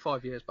passed away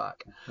 5 years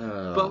back.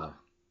 Oh. But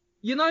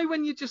you know,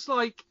 when you're just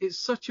like, it's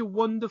such a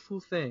wonderful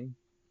thing.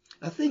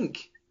 I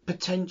think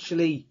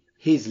potentially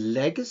his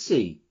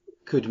legacy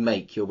could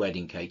make your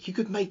wedding cake. You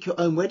could make your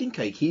own wedding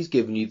cake. He's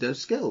given you those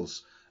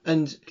skills.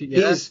 And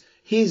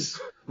his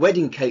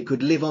wedding cake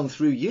could live on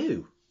through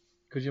you.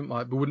 Because you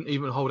wouldn't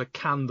even hold a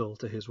candle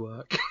to his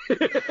work.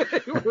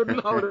 You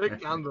wouldn't hold a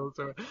candle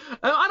to it.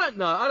 I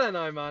don't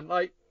know, man.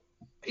 Like,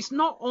 it's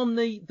not on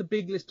the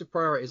big list of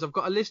priorities. I've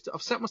got a list.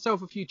 I've set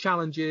myself a few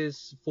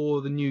challenges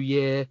for the new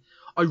year.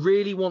 I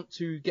really want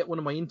to get one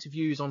of my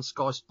interviews on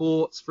Sky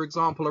Sports, for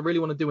example. I really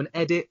want to do an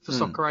edit for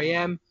Soccer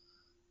AM.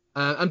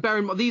 And bear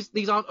in mind,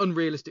 these aren't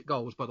unrealistic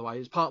goals, by the way.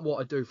 It's part of what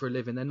I do for a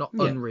living. They're not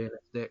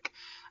unrealistic.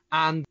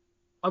 And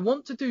I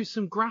want to do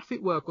some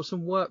graphic work or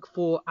some work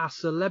for a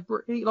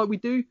celebrity. Like we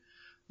do,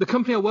 the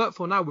company I work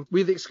for now,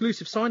 we're the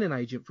exclusive signing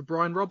agent for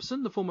Brian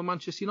Robson, the former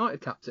Manchester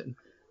United captain.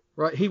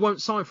 Right? He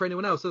won't sign for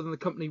anyone else other than the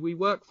company we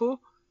work for.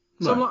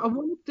 So I'm like, I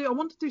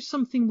want to do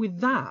something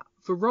with that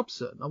for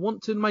Robson. I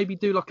want to maybe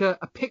do like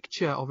a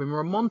picture of him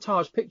or a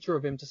montage picture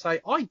of him to say,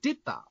 I did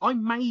that. I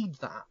made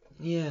that.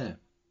 Yeah.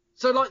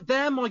 So like,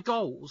 they're my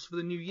goals for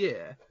the new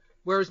year.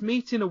 Whereas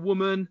meeting a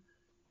woman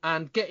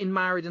and getting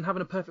married and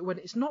having a perfect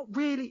wedding, it's not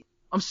really,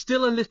 I'm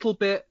still a little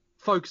bit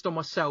focused on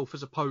myself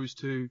as opposed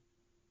to,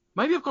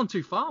 maybe I've gone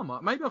too far,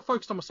 Mark. Maybe I've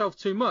focused on myself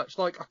too much.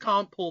 Like, I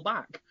can't pull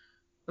back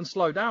and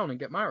slow down and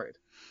get married.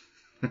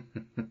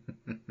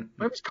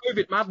 Maybe it's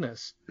COVID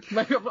madness.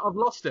 Maybe I've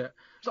lost it.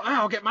 It's like,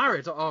 I'll get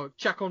married. Oh,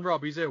 check on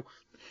Rob, he's ill.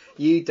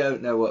 You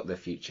don't know what the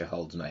future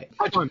holds, mate.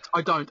 I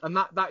don't. And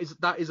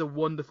that is a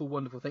wonderful,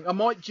 wonderful thing. I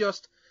might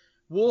just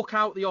walk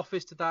out the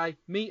office today,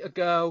 meet a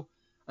girl,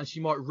 and she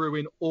might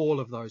ruin all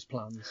of those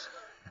plans.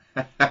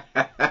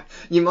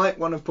 You might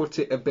want to put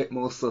it a bit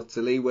more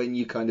subtly when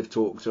you kind of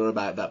talk to her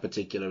about that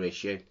particular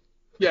issue.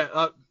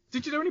 Yeah.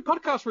 Did you do any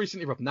podcasts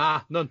recently, Rob?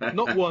 Nah, none.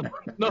 Not one.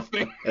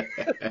 Nothing.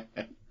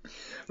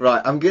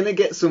 Right, I'm going to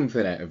get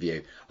something out of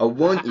you. I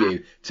want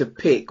you to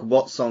pick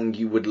what song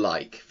you would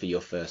like for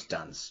your first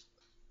dance.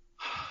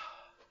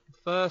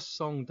 First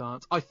song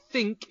dance. I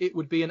think it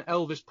would be an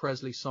Elvis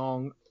Presley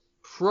song.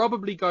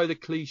 Probably go the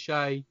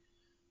cliche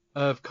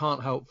of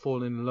Can't Help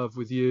Falling in Love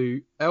with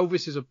You.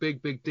 Elvis is a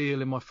big, big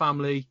deal in my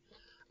family.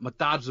 My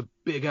dad's a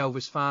big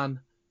Elvis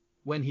fan.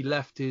 When he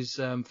left his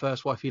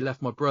first wife, he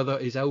left my brother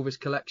his Elvis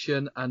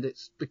collection, and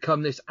it's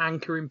become this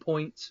anchoring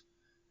point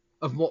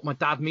of what my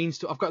dad means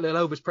to. I've got a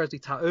little Elvis Presley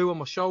tattoo on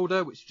my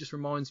shoulder, which just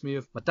reminds me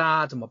of my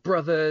dad and my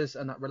brothers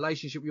and that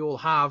relationship we all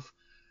have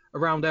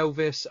around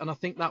Elvis. And I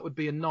think that would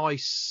be a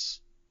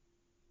nice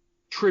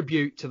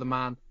tribute to the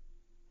man.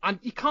 And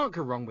you can't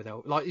go wrong with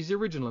Elvis. Like, he's the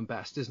original and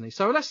best, isn't he?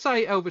 So let's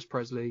say Elvis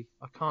Presley,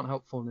 I Can't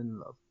Help Falling in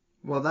Love.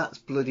 Well, that's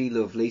bloody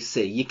lovely.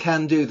 See, you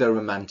can do the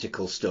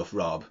romantical stuff,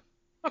 Rob.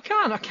 I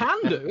can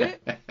do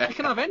it. You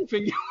can have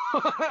anything you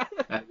want.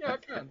 Yeah, I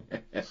can.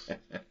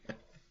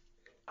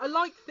 I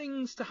like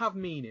things to have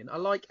meaning. I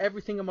like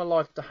everything in my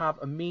life to have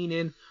a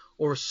meaning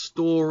or a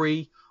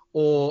story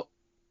or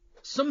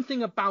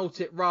something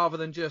about it rather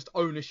than just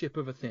ownership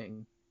of a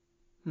thing.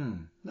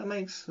 That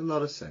makes a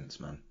lot of sense,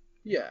 man.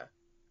 Yeah.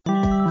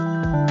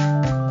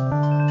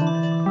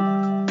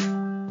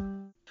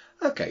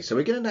 Okay, so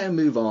we're going to now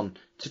move on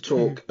to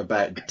talk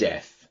about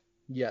death.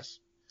 Yes.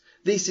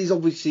 This is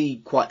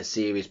obviously quite a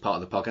serious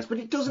part of the podcast, but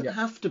it doesn't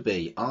have to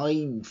be.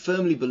 I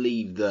firmly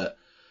believe that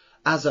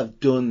as I've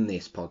done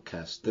this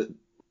podcast, that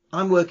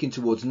I'm working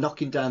towards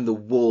knocking down the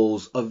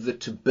walls of the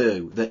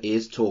taboo that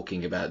is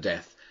talking about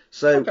death.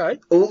 So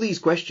all these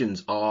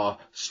questions are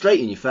straight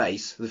in your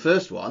face. The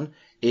first one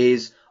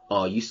is,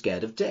 are you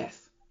scared of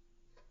death?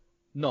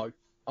 No,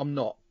 I'm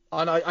not.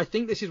 And I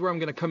think this is where I'm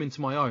going to come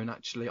into my own,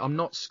 actually. I'm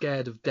not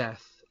scared of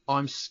death.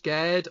 I'm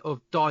scared of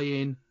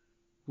dying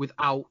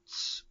without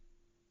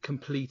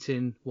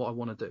completing what I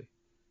want to do.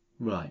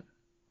 Right.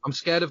 I'm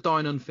scared of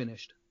dying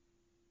unfinished.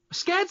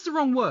 Scared's the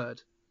wrong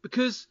word,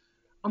 because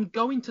I'm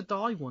going to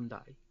die one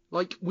day.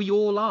 Like, we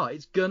all are.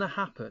 It's going to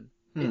happen.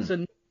 It's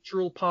a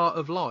natural part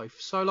of life.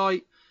 So,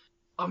 like,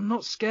 I'm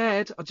not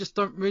scared. I just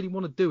don't really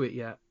want to do it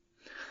yet.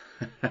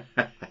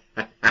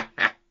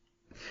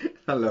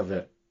 I love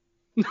it.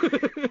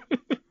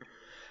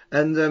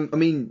 And, I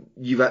mean,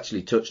 you've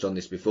actually touched on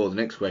this before. The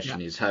next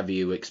question is, have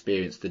you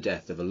experienced the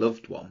death of a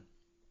loved one?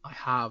 I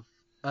have.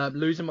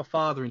 Losing my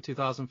father in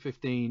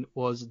 2015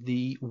 was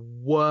the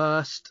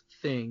worst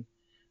thing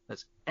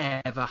that's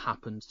ever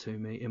happened to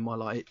me in my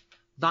life.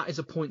 That is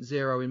a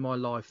 0.0 in my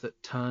life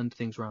that turned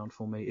things around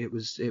for me. It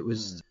was,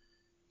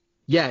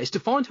 yeah, it's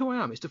defined who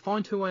I am. It's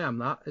defined who I am.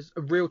 That is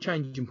a real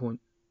changing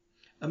point.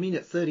 I mean,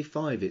 at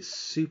 35, it's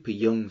super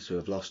young to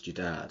have lost your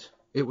dad.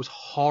 It was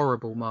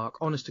horrible, Mark.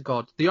 Honest to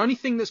God. The only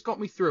thing that's got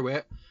me through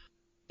it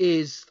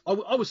is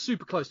I was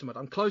super close to my dad.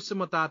 I'm closer to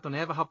my dad than I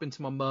ever have been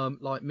to my mum.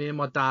 Like, me and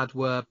my dad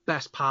were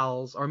best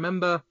pals. I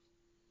remember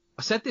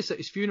I said this at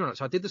his funeral.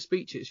 Actually, I did the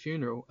speech at his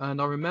funeral,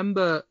 and I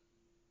remember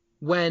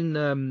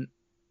when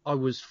I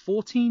was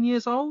 14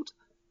 years old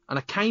and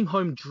I came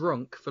home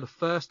drunk for the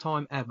first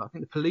time ever. I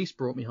think the police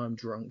brought me home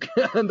drunk,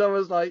 and I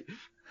was like,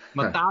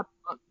 my dad.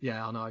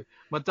 Yeah, I know.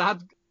 My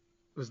dad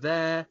was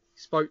there. He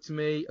spoke to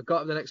me. I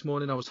got up the next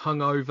morning. I was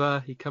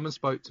hungover. He come and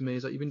spoke to me.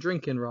 He's like, "You've been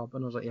drinking, Rob?"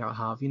 And I was like, "Yeah, I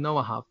have." "You know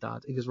I have,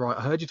 Dad." He goes, "Right,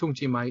 I heard you talking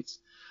to your mates.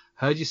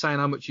 Heard you saying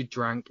how much you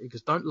drank." He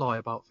goes, "Don't lie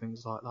about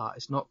things like that.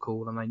 It's not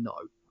cool." And they know.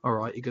 All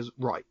right. He goes,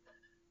 "Right,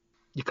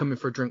 you're coming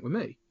for a drink with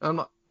me." And I'm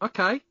like,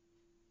 "Okay."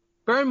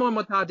 Bear in mind,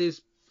 my dad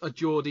is a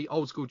Geordie,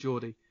 old school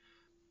Geordie.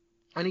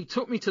 And he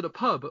took me to the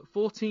pub at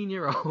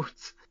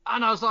 14-year-olds.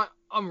 And I was like,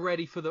 I'm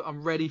ready for the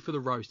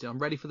roasting. I'm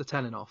ready for the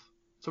telling off.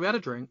 So we had a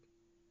drink.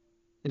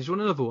 And just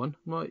want another one.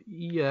 I'm like,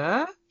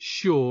 yeah,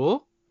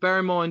 sure. Bear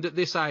in mind, at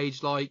this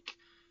age, like,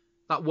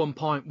 that 1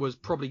 pint was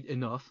probably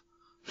enough.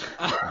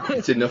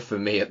 It's enough for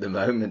me at the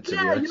moment, to be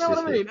honest. Yeah, you know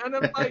what I mean? And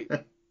I'm like,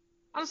 and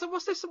I said,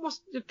 what's this?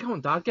 Come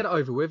on, Dad, get it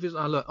over with. He's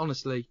like, look,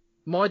 honestly,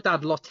 my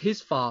dad lost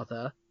his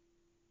father.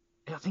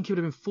 I think he would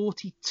have been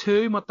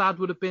 42. My dad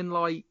would have been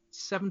like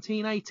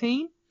 17,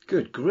 18.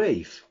 Good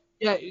grief.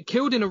 Yeah,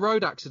 killed in a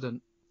road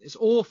accident. It's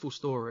an awful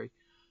story.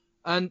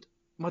 And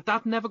my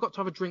dad never got to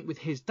have a drink with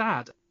his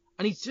dad.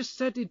 And he just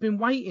said he'd been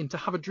waiting to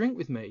have a drink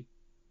with me.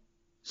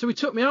 So he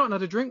took me out and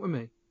had a drink with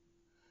me.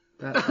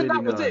 That's really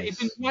that was nice. it. He'd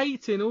been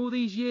waiting all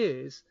these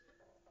years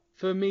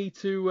for me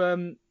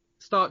to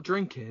start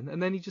drinking.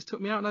 And then he just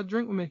took me out and had a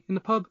drink with me in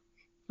the pub.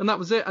 And that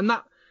was it. And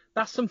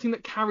that's something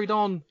that carried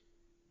on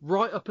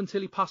right up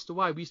until he passed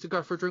away. We used to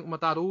go for a drink with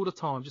my dad all the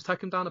time. Just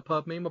take him down the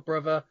pub, me and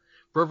my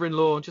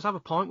brother-in-law, and just have a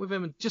pint with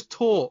him and just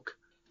talk.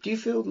 Do you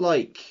feel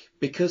like,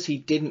 because he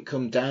didn't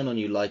come down on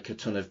you like a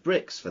ton of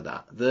bricks for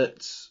that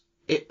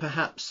it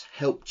perhaps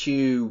helped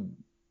you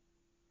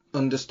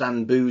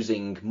understand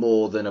boozing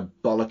more than a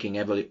bollocking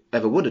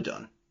ever would have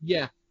done?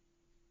 Yeah.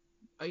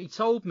 He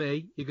told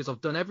me, because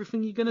I've done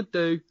everything you're going to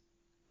do,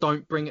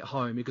 don't bring it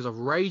home, because I've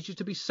raised you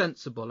to be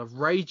sensible. I've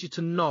raised you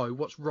to know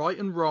what's right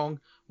and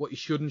wrong, what you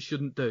should and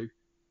shouldn't do.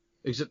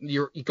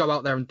 You go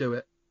out there and do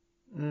it.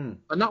 And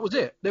that was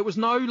it. There was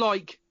no,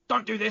 like,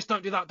 don't do this,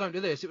 don't do that, don't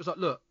do this. It was like,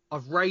 look,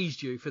 I've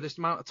raised you for this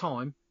amount of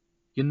time.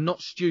 You're not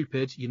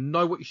stupid. You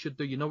know what you should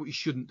do. You know what you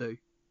shouldn't do.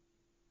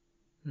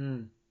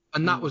 And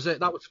that was it.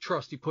 That was the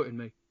trust he put in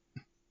me.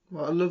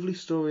 What a lovely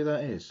story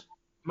that is.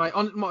 Mate,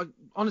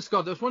 honest to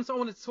God, there was one thing I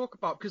wanted to talk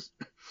about, because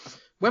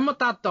when my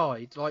dad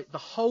died, like, the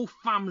whole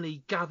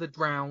family gathered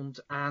round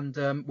and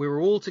we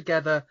were all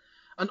together,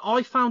 and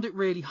I found it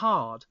really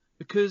hard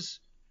because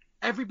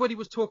everybody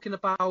was talking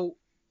about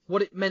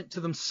what it meant to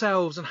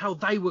themselves and how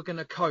they were going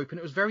to cope, and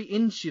it was very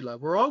insular,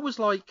 where I was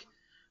like,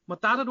 my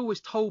dad had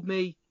always told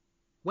me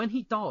when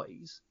he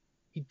dies,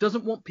 he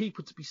doesn't want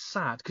people to be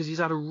sad because he's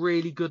had a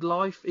really good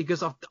life. He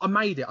goes, I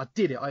made it, I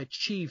did it, I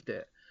achieved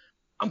it.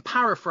 I'm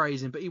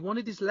paraphrasing, but he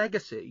wanted his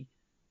legacy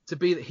to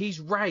be that he's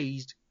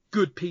raised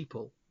good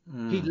people.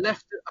 He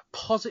left a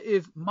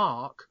positive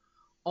mark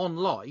on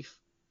life,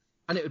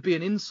 and it would be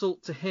an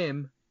insult to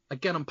him.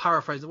 Again, I'm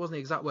paraphrasing, it wasn't the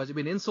exact words. It'd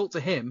be an insult to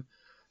him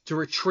to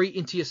retreat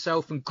into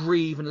yourself and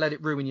grieve and let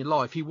it ruin your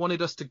life. He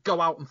wanted us to go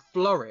out and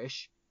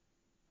flourish,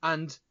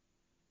 and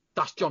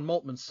that's John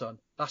Maltman's son.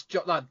 That's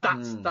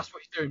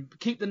what he's doing.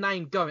 Keep the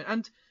name going.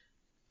 And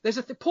there's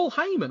Paul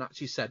Heyman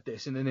actually said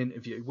this in an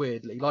interview,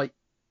 weirdly, like,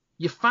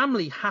 your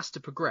family has to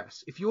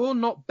progress. If you're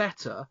not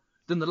better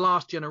than the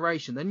last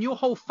generation, then your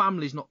whole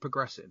family's not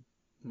progressing.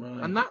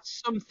 Right. And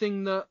that's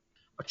something that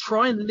I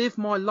try and live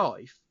my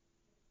life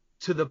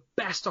to the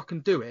best I can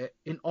do it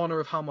in honor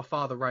of how my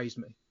father raised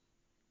me.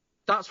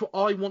 That's what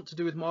I want to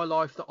do with my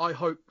life, that I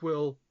hope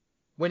will,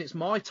 when it's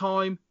my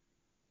time,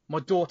 my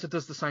daughter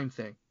does the same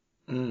thing.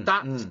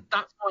 That's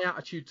my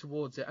attitude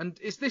towards it. And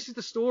this is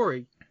the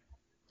story.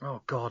 Oh,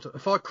 God,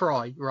 if I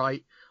cry,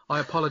 right, I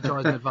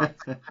apologise in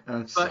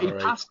advance. But he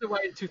passed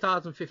away in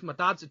 2015. My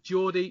dad's a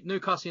Geordie,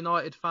 Newcastle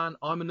United fan.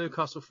 I'm a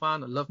Newcastle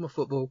fan. I love my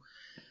football.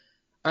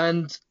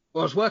 And I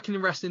was working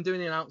in wrestling, doing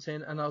the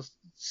announcing, and I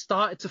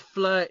started to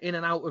flirt in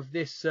and out of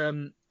this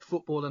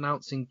football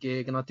announcing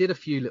gig. And I did a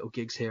few little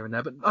gigs here and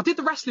there. But I did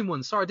the wrestling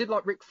ones. Sorry, I did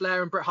like Ric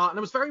Flair and Bret Hart. And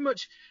it was very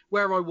much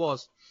where I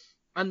was.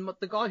 And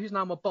the guy who's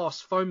now my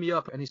boss phoned me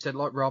up and he said,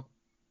 like, Rob,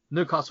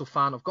 Newcastle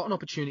fan, I've got an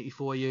opportunity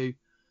for you.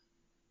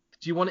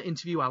 Do you want to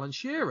interview Alan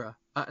Shearer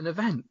at an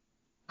event?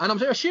 And I'm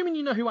assuming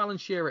you know who Alan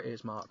Shearer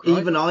is, Mark, right?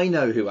 Even I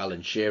know who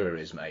Alan Shearer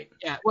is, mate.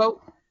 Yeah,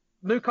 well,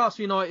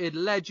 Newcastle United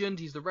legend.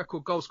 He's the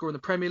record goal scorer in the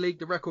Premier League,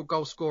 the record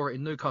goal scorer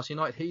in Newcastle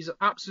United. He's an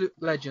absolute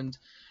legend.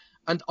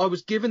 And I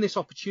was given this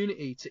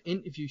opportunity to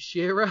interview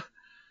Shearer.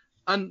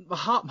 And my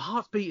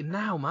heart's beating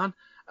now, man.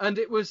 And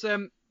it was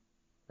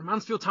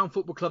Mansfield Town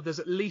Football Club. There's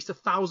at least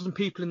 1,000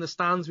 people in the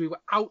stands. We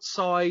were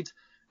outside,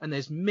 and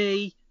there's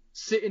me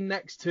sitting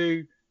next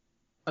to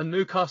a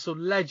Newcastle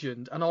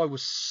legend, and I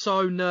was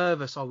so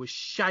nervous, I was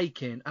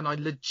shaking, and I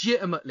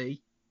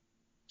legitimately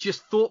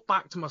just thought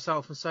back to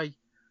myself and say,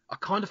 I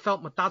kind of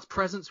felt my dad's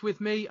presence with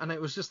me, and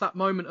it was just that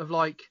moment of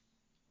like,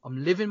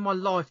 I'm living my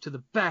life to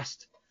the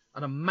best,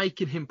 and I'm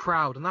making him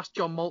proud, and that's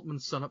John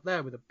Maltman's son up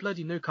there with a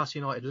bloody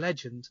Newcastle United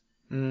legend.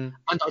 And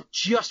I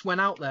just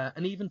went out there,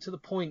 and even to the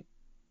point,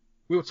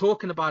 we were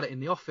talking about it in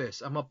the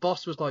office, and my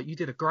boss was like, you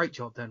did a great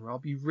job then,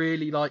 Rob, you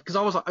really like, because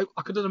I was like,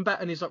 I could have done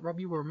better, and he's like,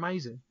 Rob, you were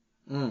amazing.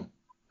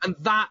 And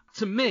that,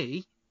 to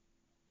me,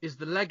 is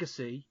the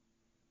legacy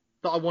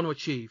that I want to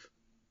achieve.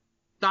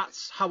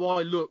 That's how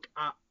I look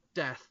at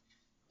death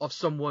of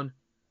someone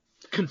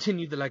to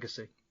continue the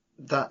legacy.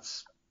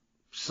 That's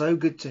so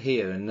good to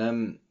hear.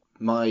 And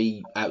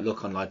my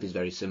outlook on life is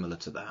very similar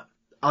to that.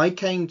 I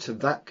came to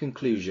that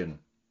conclusion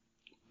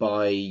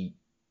by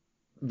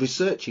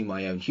researching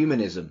my own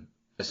humanism,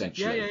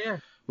 essentially. Yeah.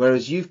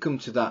 Whereas you've come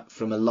to that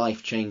from a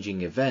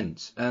life-changing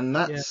event. And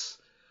that's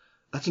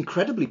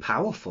incredibly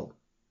powerful.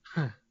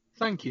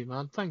 Thank you,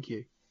 man. Thank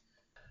you.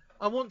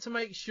 I want to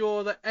make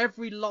sure that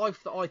every life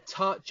that I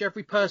touch,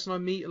 every person I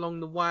meet along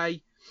the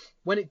way,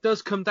 when it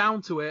does come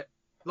down to it,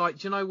 like,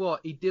 do you know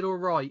what? He did all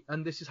right,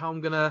 and this is how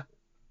I'm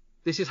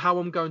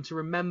going to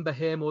remember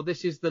him, or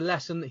this is the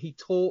lesson that he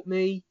taught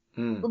me.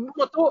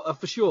 My daughter,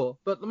 for sure,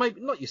 but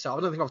maybe not yourself.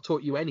 I don't think I've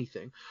taught you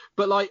anything.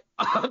 But like,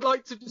 I'd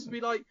like to just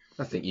be like,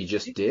 I think you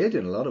just did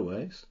in a lot of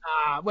ways.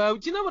 Well,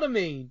 do you know what I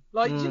mean?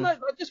 Like, do you know?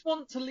 I just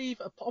want to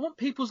I want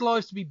people's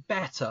lives to be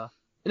better.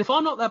 And if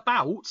I'm not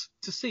about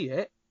to see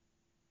it,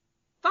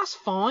 that's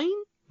fine.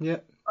 Yeah.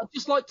 I'd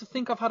just like to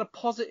think I've had a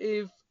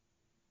positive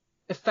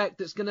effect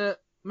that's going to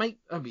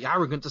I'd be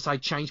arrogant to say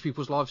change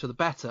people's lives for the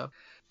better.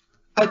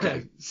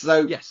 Okay,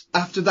 so yes.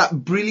 After that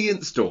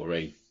brilliant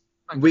story,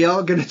 we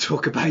are going to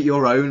talk about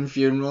your own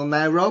funeral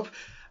now, Rob.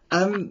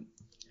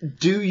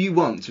 Do you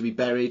want to be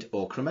buried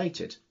or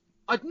cremated?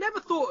 I'd never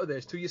thought of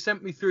this till you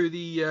sent me through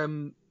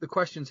the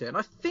questions here, and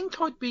I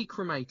think I'd be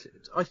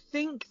cremated. I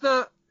think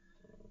that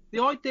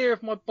the idea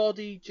of my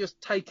body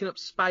just taking up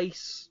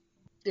space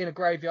in a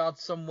graveyard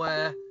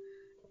somewhere,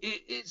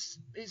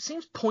 it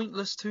seems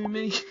pointless to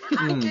me.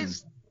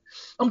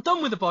 I'm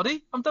done with the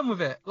body. I'm done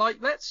with it. Like,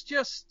 let's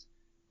just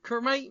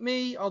cremate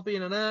me. I'll be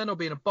in an urn. I'll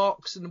be in a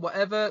box, and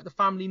whatever the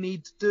family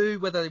need to do,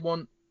 whether they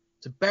want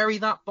to bury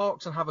that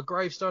box and have a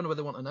gravestone, or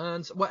whether they want an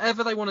urn, so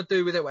whatever they want to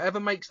do with it, whatever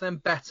makes them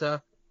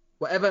better,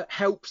 whatever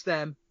helps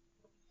them,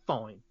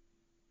 fine.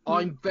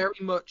 I'm very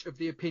much of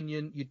the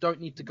opinion you don't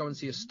need to go and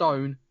see a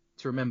stone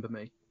to remember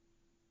me.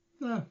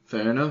 No,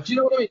 fair enough. Do you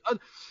know what I mean?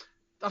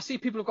 I see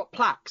people who've got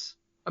plaques.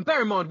 And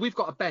bear in mind, we've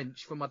got a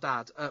bench for my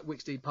dad at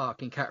Wicksteed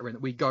Park in Kettering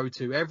that we go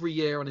to every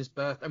year on his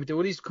birthday, and we do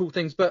all these cool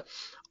things. But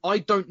I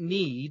don't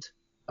need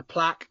a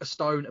plaque, a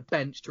stone, a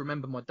bench to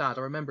remember my dad.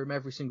 I remember him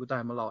every single day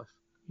of my life.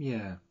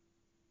 Yeah.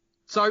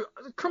 So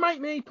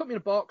cremate me, put me in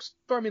a box,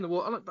 throw me in the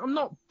water. I'm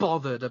not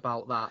bothered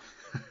about that.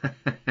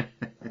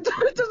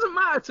 It doesn't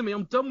matter to me.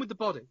 I'm done with the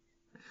body.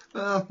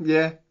 Well,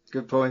 yeah,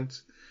 good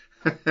point.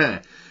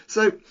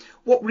 So,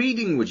 what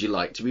reading would you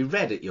like to be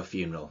read at your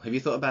funeral? Have you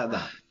thought about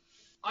that?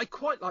 I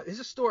quite like. There's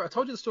a story. I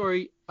told you the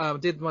story. I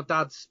did my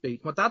dad's speech.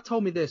 My dad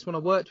told me this when I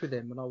worked with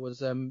him when I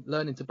was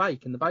learning to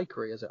bake in the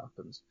bakery, as it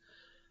happens.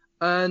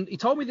 And he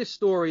told me this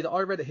story that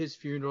I read at his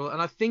funeral,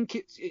 and I think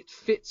it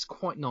fits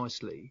quite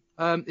nicely.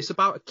 It's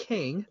about a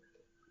king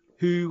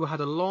who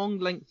had a long,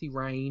 lengthy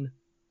reign,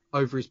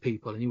 over his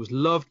people, and he was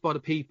loved by the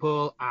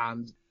people,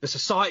 and the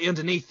society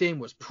underneath him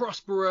was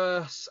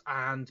prosperous,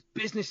 and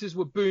businesses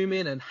were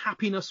booming, and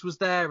happiness was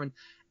there, and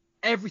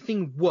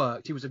everything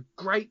worked. He was a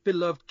great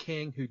beloved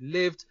king who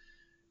lived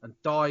and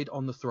died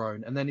on the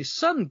throne, and then his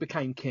son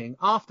became king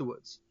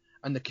afterwards,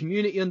 and the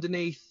community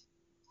underneath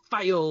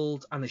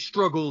failed, and they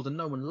struggled, and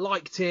no one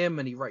liked him,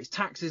 and he raised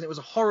taxes, and it was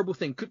a horrible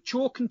thing,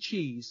 chalk and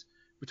cheese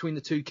between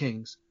the two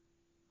kings.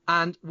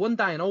 And one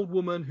day, an old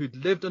woman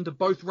who'd lived under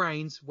both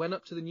reigns went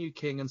up to the new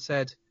king and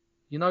said,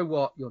 "You know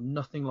what? You're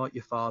nothing like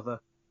your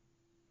father."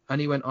 And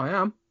he went, "I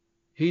am.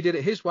 He did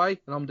it his way,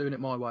 and I'm doing it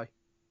my way."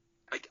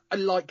 I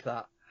like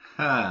that.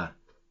 Ha.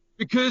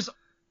 Because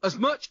as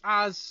much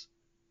as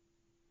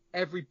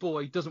every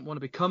boy doesn't want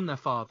to become their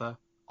father,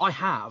 I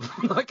have.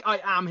 Like, I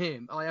am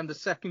him. I am the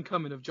second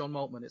coming of John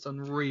Maltman. It's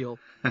unreal.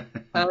 But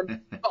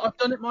I've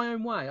done it my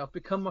own way. I've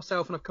become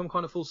myself, and I've come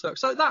kind of full circle.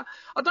 So that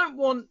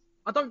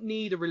I don't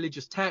need a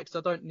religious text.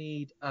 I don't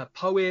need a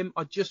poem.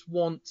 I just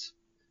want,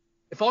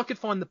 if I could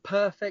find the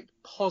perfect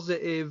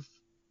positive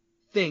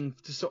thing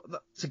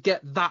to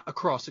get that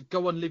across,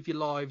 go and live your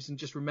lives and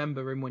just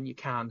remember him when you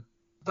can.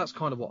 That's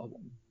kind of what I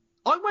want.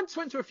 I went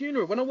to a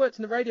funeral when I worked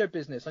in the radio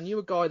business. I knew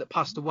a guy that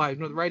passed away,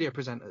 one of the radio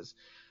presenters,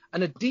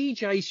 and a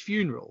DJ's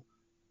funeral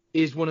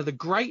is one of the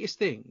greatest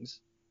things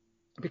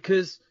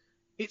because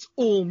it's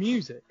all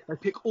music. They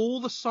pick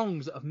all the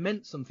songs that have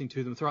meant something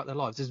to them throughout their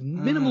lives. There's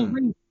minimal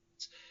reasons.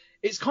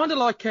 It's kind of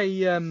like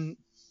a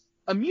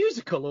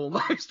musical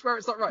almost, where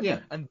it's like, right, yeah.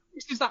 And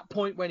this is that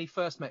point when he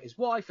first met his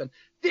wife, and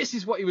this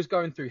is what he was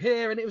going through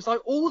here, and it was like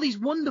all these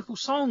wonderful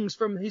songs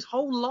from his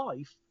whole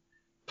life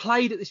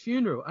played at this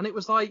funeral, and it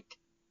was like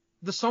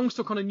the songs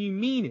took on a new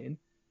meaning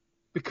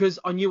because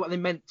I knew what they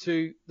meant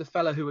to the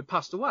fella who had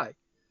passed away.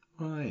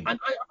 Right. And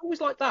I always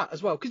like that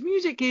as well, because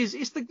music is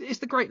it's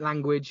the great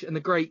language and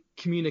the great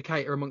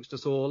communicator amongst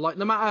us all. Like,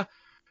 no matter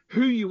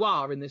who you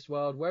are in this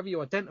world, wherever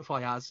you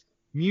identify as,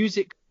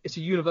 music, it's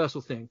a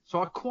universal thing.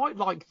 So I quite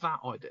like that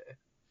idea.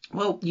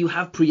 Well, you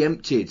have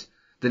preempted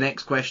the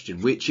next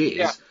question, which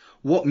is,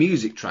 what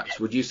music tracks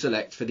would you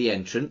select for the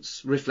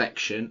entrance,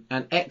 reflection,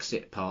 and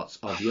exit parts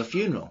of your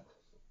funeral?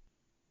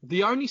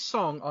 The only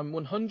song I'm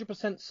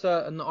 100%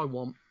 certain that I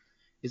want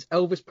is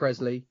Elvis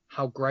Presley,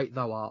 "How Great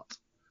Thou Art."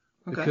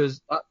 Okay.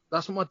 Because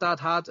that's what my dad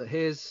had at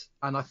his,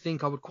 and I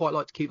think I would quite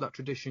like to keep that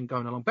tradition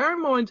going along. Bear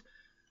in mind,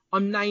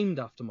 I'm named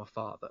after my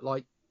father.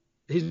 Like,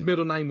 his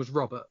middle name was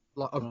Robert.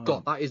 Like, I've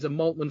got that is a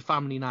Maltman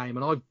family name,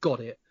 and I've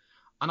got it.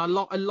 And I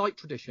like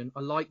tradition.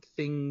 I like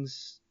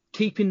things,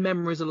 keeping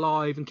memories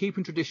alive and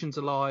keeping traditions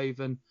alive.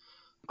 And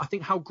I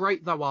think "How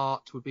Great Thou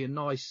Art" would be a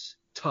nice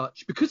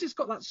touch because it's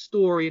got that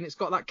story and it's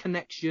got that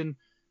connection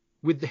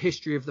with the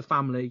history of the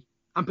family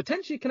and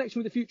potentially a connection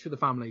with the future of the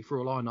family, for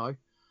all I know.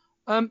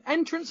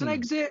 Entrance and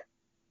exit,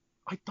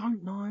 I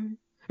don't know.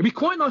 It'd be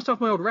quite nice to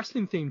have my old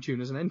wrestling theme tune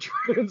as an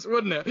entrance,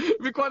 wouldn't it?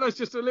 It'd be quite nice,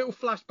 just a little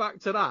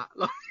flashback to that.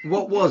 Like,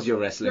 what was your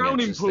wrestling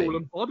drowning entrance pool theme?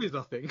 and bodies,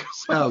 I think.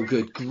 Oh,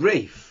 good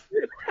grief.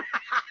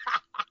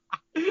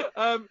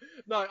 No,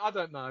 I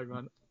don't know,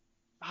 man.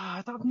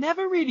 I've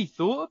never really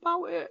thought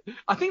about it.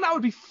 I think that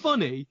would be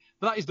funny,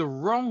 but that is the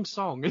wrong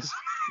song, isn't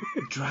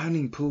it?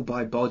 Drowning pool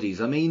by bodies.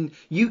 I mean,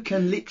 you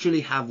can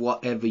literally have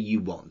whatever you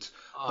want.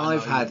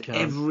 I've had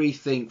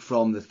everything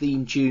from the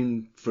theme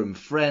tune from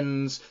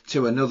Friends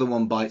to Another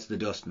One Bites the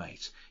Dust,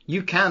 mate.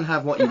 You can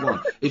have what you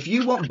want. If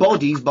you want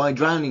Bodies by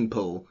Drowning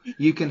Pool,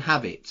 you can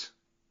have it.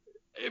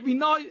 It'd be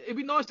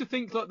nice to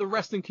think like the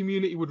wrestling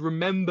community would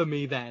remember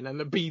me then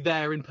and be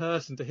there in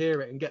person to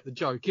hear it and get the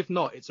joke. If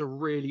not, it's a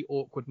really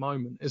awkward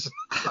moment, isn't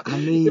it? I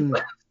mean,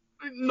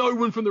 no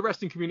one from the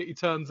wrestling community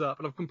turns up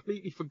and I've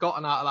completely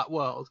forgotten out of that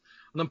world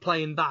and I'm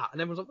playing that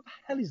and everyone's like, what the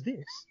hell is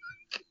this?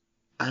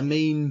 I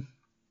mean,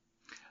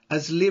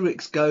 as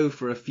lyrics go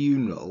for a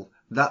funeral,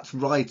 that's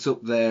right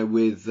up there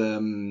with...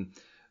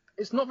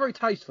 It's not very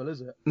tasteful,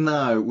 is it?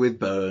 No, with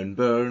Burn,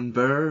 Burn,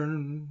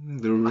 Burn,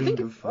 the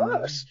Ring of Fire.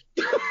 Worse.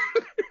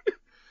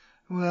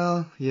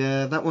 Well,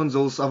 yeah, that one's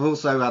also... I've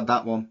also had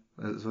that one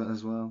as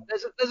well.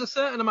 There's a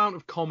certain amount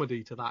of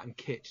comedy to that and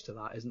kitsch to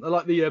that, isn't there?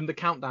 Like the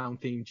Countdown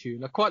theme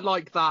tune. I quite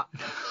like that.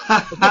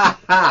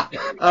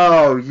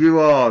 Oh,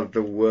 you are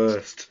the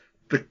worst.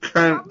 The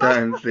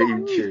Countdown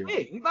theme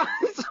tune.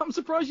 I'm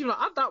surprised you've not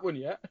had that one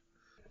yet.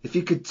 If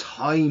you could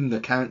time the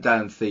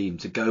Countdown theme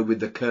to go with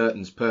the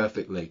curtains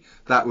perfectly,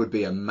 that would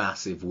be a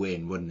massive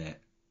win, wouldn't it?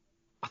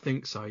 I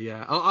think so,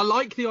 yeah. I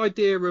like the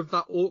idea of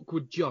that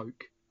awkward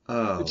joke.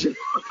 Oh.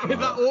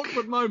 That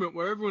awkward moment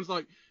where everyone's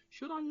like,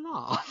 should I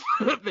laugh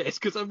at this?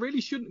 Because I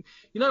really shouldn't.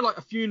 You know, like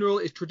a funeral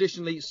is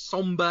traditionally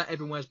somber,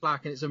 everyone wears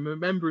black, and it's a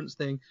remembrance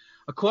thing.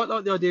 I quite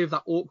like the idea of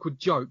that awkward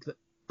joke that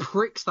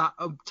pricks that,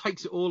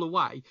 takes it all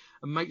away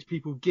and makes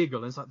people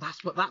giggle. And it's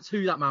like, that's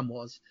who that man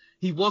was.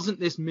 He wasn't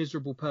this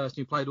miserable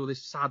person who played all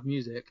this sad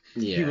music.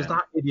 Yeah. He was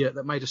that idiot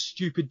that made a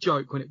stupid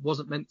joke when it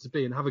wasn't meant to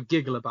be and have a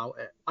giggle about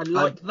it. I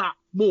like that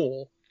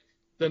more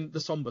than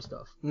the somber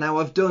stuff. Now,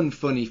 I've done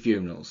funny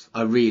funerals.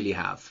 I really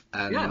have.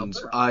 And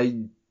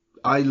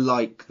I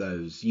like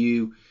those.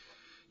 You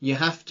You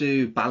have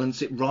to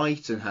balance it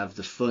right and have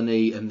the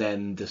funny and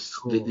then the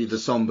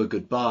somber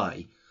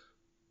goodbye.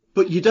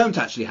 But you don't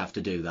actually have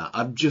to do that.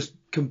 I'm just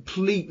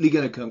completely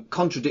going to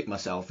contradict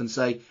myself and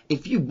say,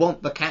 if you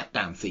want the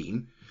countdown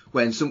theme,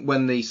 when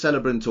the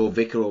celebrant or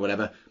vicar or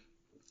whatever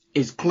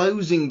is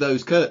closing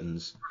those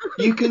curtains,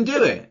 you can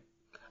do it.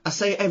 I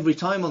say it every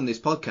time on this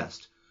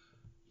podcast.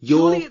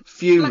 Your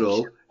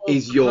funeral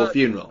is your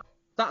funeral.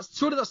 That's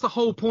the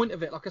whole point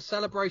of it, like a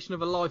celebration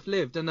of a life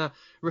lived and a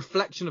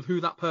reflection of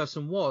who that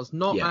person was,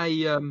 not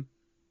an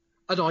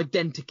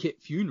identikit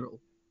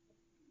funeral.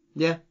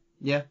 Yeah.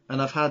 Yeah,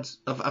 and I've had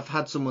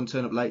someone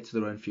turn up late to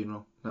their own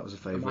funeral. That was a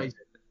favourite. Amazing.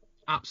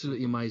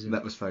 Absolutely amazing.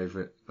 That was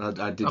favourite.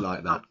 I did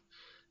like that.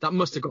 That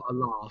must have got a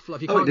laugh.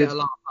 Like, you can't get a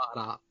laugh out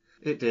of that.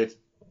 It did.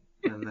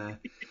 And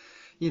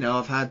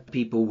I've had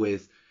people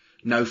with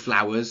no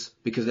flowers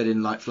because they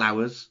didn't like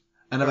flowers,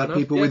 and I've had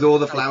people with all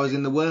the flowers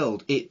in the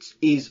world. It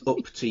is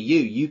up to you.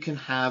 You can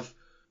have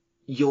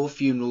your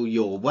funeral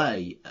your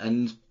way,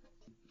 and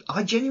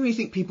I genuinely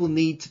think people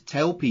need to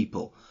tell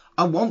people.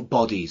 I want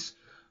Bodies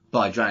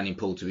by Drowning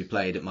Pool to be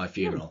played at my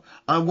funeral.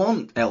 I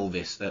want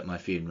Elvis at my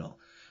funeral.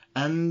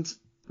 And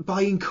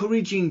by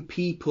encouraging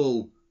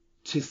people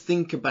to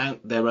think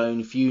about their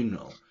own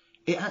funeral,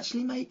 it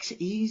actually makes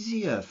it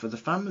easier for the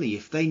family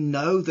if they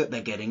know that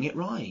they're getting it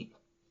right.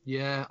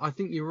 Yeah, I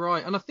think you're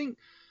right. And I think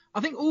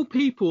all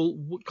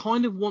people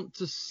kind of want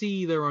to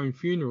see their own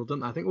funeral,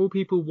 don't they? I think all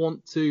people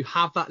want to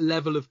have that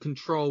level of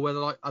control where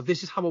they're like, oh,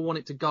 this is how I want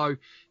it to go.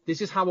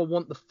 This is how I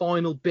want the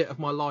final bit of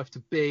my life to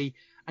be.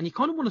 And you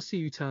kind of want to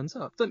see who turns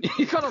up, don't you?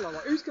 You kind of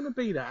like, who's going to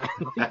be there?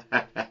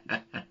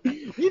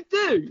 You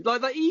do.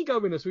 Like, that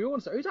ego in us, we all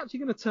want to say, who's actually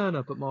going to turn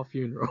up at my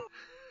funeral?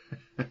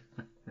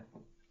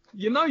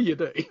 You know you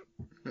do.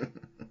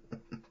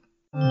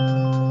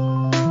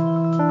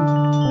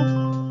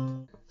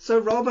 So,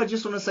 Rob, I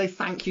just want to say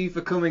thank you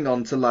for coming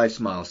on to Life's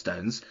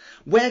Milestones.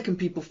 Where can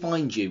people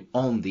find you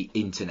on the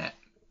internet?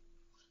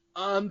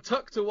 I'm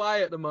tucked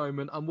away at the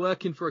moment. I'm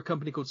working for a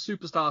company called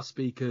Superstar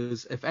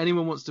Speakers. If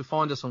anyone wants to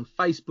find us on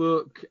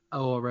Facebook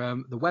or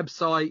the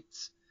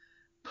website,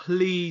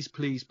 please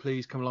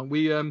come along.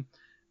 We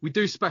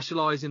do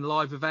specialise in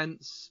live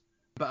events,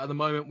 but at the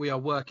moment we are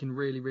working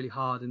really, really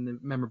hard in the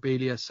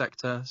memorabilia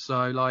sector.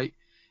 So, like,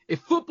 if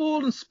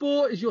football and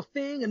sport is your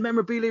thing and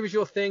memorabilia is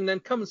your thing, then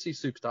come and see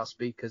Superstar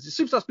Speakers. It's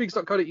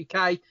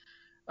superstarspeakers.co.uk,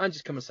 and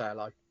just come and say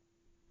hello.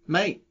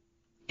 Mate,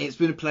 it's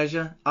been a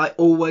pleasure. I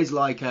always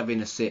like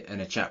having a sit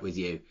and a chat with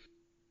you.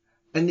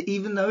 And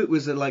even though it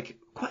was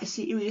quite a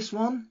serious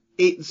one,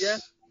 it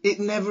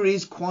never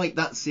is quite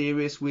that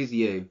serious with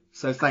you.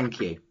 So thank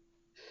you.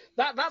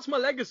 That's my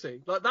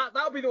legacy. Like,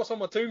 that'll be what's on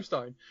my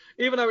tombstone.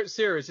 Even though it's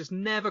serious, it's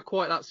never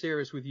quite that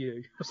serious with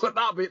you. It's like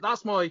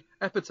that's my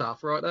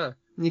epitaph right there.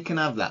 You can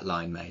have that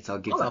line, mate. I'll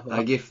give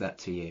that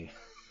to you.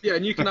 Yeah,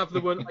 and you can have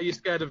the one, are you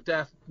scared of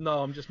death? No,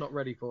 I'm just not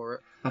ready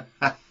for it.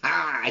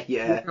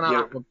 Yeah.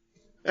 That one.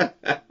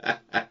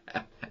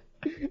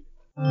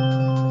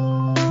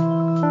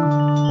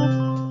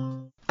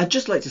 I'd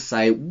just like to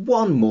say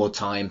one more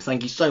time,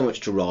 thank you so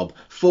much to Rob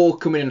for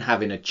coming and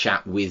having a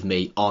chat with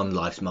me on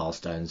Life's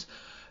Milestones.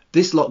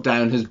 This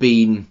lockdown has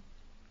been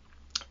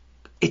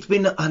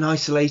an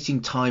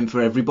isolating time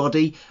for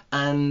everybody,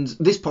 and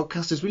this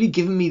podcast has really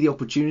given me the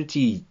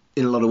opportunity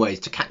in a lot of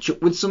ways to catch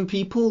up with some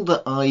people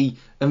that I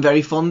am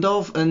very fond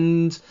of,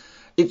 and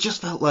it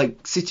just felt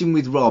like sitting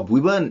with Rob.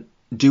 We weren't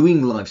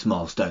doing Life's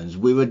Milestones,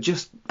 we were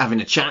just having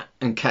a chat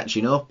and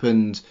catching up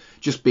and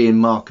just being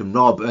Mark and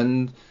Rob,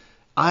 and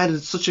I had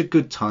such a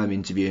good time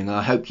interviewing.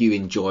 I hope you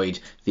enjoyed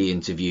the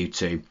interview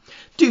too.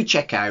 Do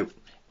check out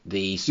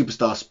the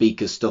Superstar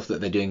Speakers stuff that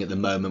they're doing at the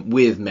moment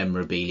with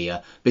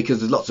memorabilia, because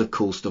there's lots of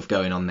cool stuff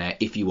going on there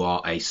if you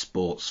are a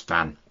sports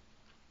fan.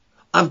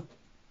 I've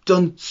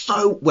done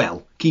so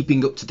well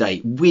keeping up to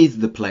date with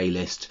the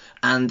playlist,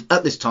 and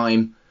at this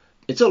time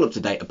it's all up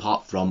to date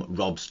apart from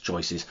Rob's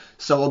choices,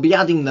 so I'll be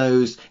adding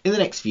those in the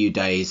next few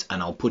days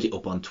and I'll put it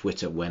up on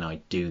Twitter when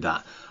I do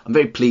that. I'm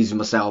very pleased with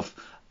myself.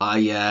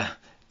 I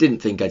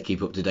didn't think I'd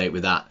keep up to date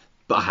with that,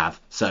 but I have,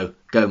 so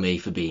go me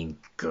for being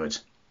good.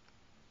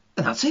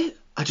 And that's it.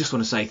 I just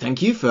want to say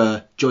thank you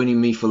for joining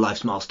me for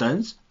Life's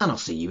Milestones, and I'll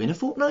see you in a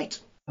fortnight.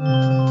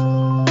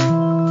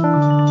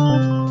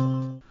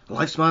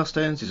 Life's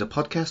Milestones is a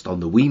podcast on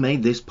the We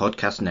Made This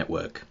podcast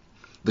network.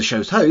 The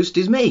show's host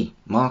is me,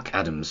 Mark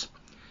Adams.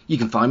 You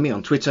can find me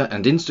on Twitter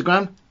and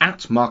Instagram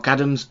at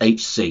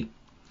MarkAdamsHC.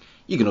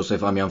 You can also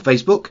find me on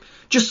Facebook.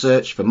 Just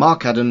search for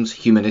Mark Adams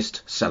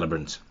Humanist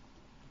Celebrant.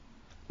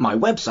 My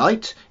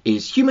website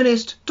is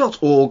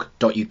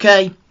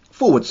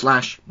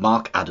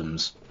humanist.org.uk/Mark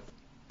Adams.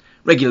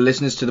 Regular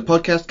listeners to the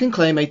podcast can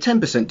claim a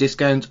 10%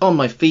 discount on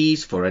my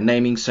fees for a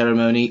naming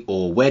ceremony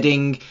or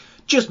wedding.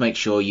 Just make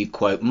sure you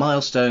quote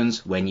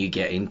Milestones when you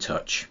get in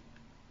touch.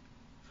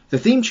 The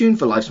theme tune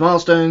for Life's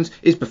Milestones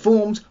is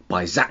performed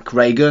by Zach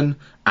Reagan,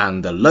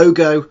 and the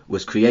logo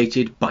was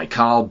created by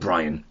Carl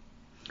Bryan.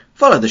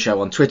 Follow the show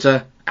on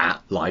Twitter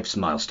at Life's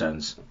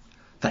Milestones.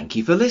 Thank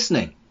you for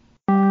listening.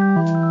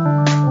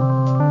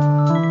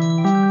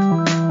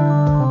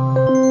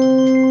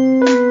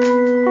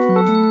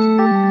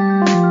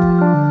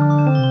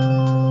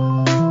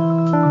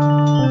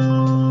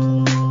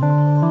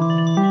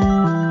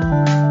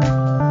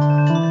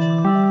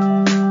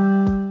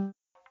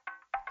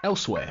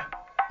 elsewhere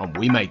on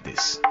We Made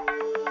This.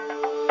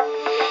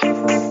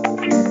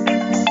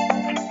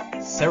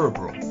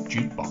 Cerebral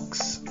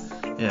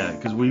Jukebox. Yeah,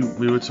 because we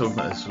were talking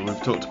about this.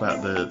 We've talked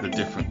about the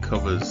different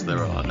covers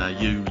there are. Now,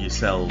 you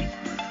yourself,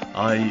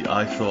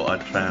 I thought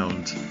I'd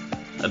found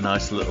a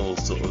nice little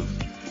sort of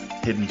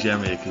hidden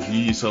gem here, because you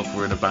yourself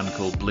were in a band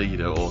called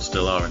Bleeder, or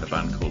still are in a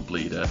band called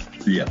Bleeder.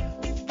 Yeah.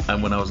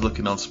 And when I was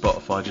looking on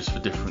Spotify just for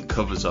different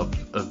covers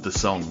of the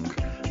song,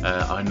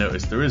 I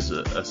noticed there is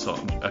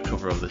a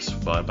cover of this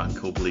by a band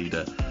called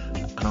Bleeder.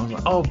 And I was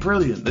like, oh,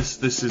 brilliant,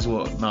 this is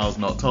what Niall's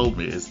not told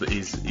me, is that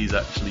he's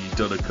actually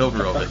done a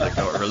cover of it that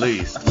got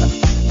released.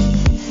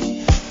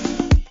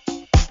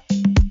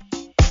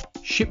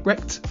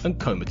 Shipwrecked and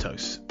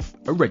Comatose,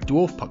 a Red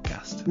Dwarf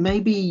podcast.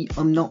 Maybe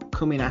I'm not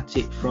coming at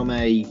it from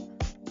an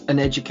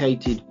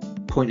educated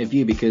point of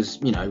view, because,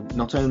 you know,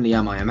 not only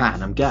am I a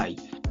man, I'm gay.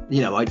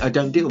 You know, I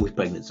don't deal with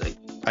pregnancy.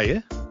 Are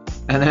you?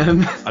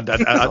 And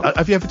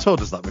have you ever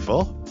told us that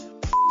before?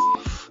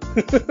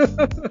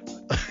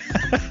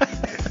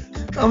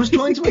 I was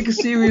trying to make a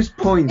serious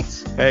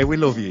point. Hey, we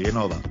love you, you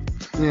know that.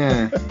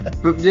 Yeah,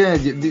 but yeah,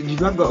 you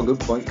have got a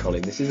good point,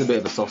 Colin. This is a bit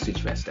of a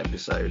sausage fest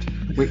episode.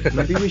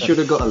 Maybe we should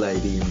have got a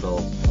lady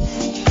involved.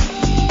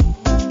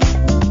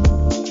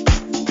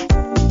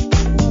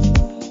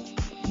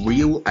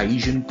 Real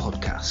Asian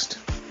podcast.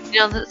 You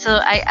know, so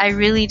I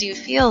really do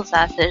feel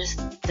that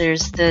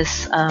there's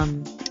this,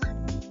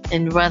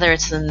 and whether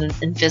it's an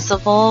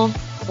invisible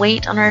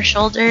weight on our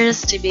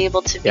shoulders to be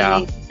able to be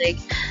like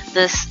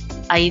this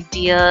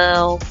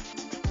ideal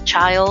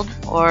child,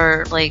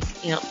 or like,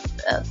 you know,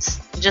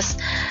 just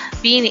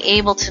being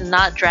able to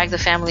not drag the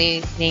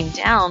family name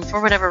down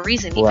for whatever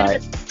reason, even if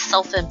it's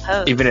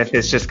self-imposed, even if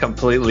it's just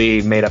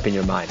completely made up in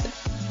your mind.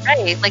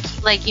 Right,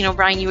 like you know,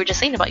 Brian, you were just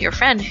saying about your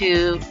friend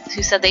who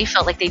said they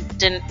felt like they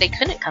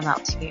couldn't come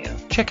out to you.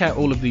 Check out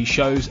all of these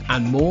shows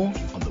and more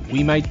on the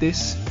We Made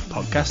This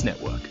podcast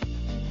network.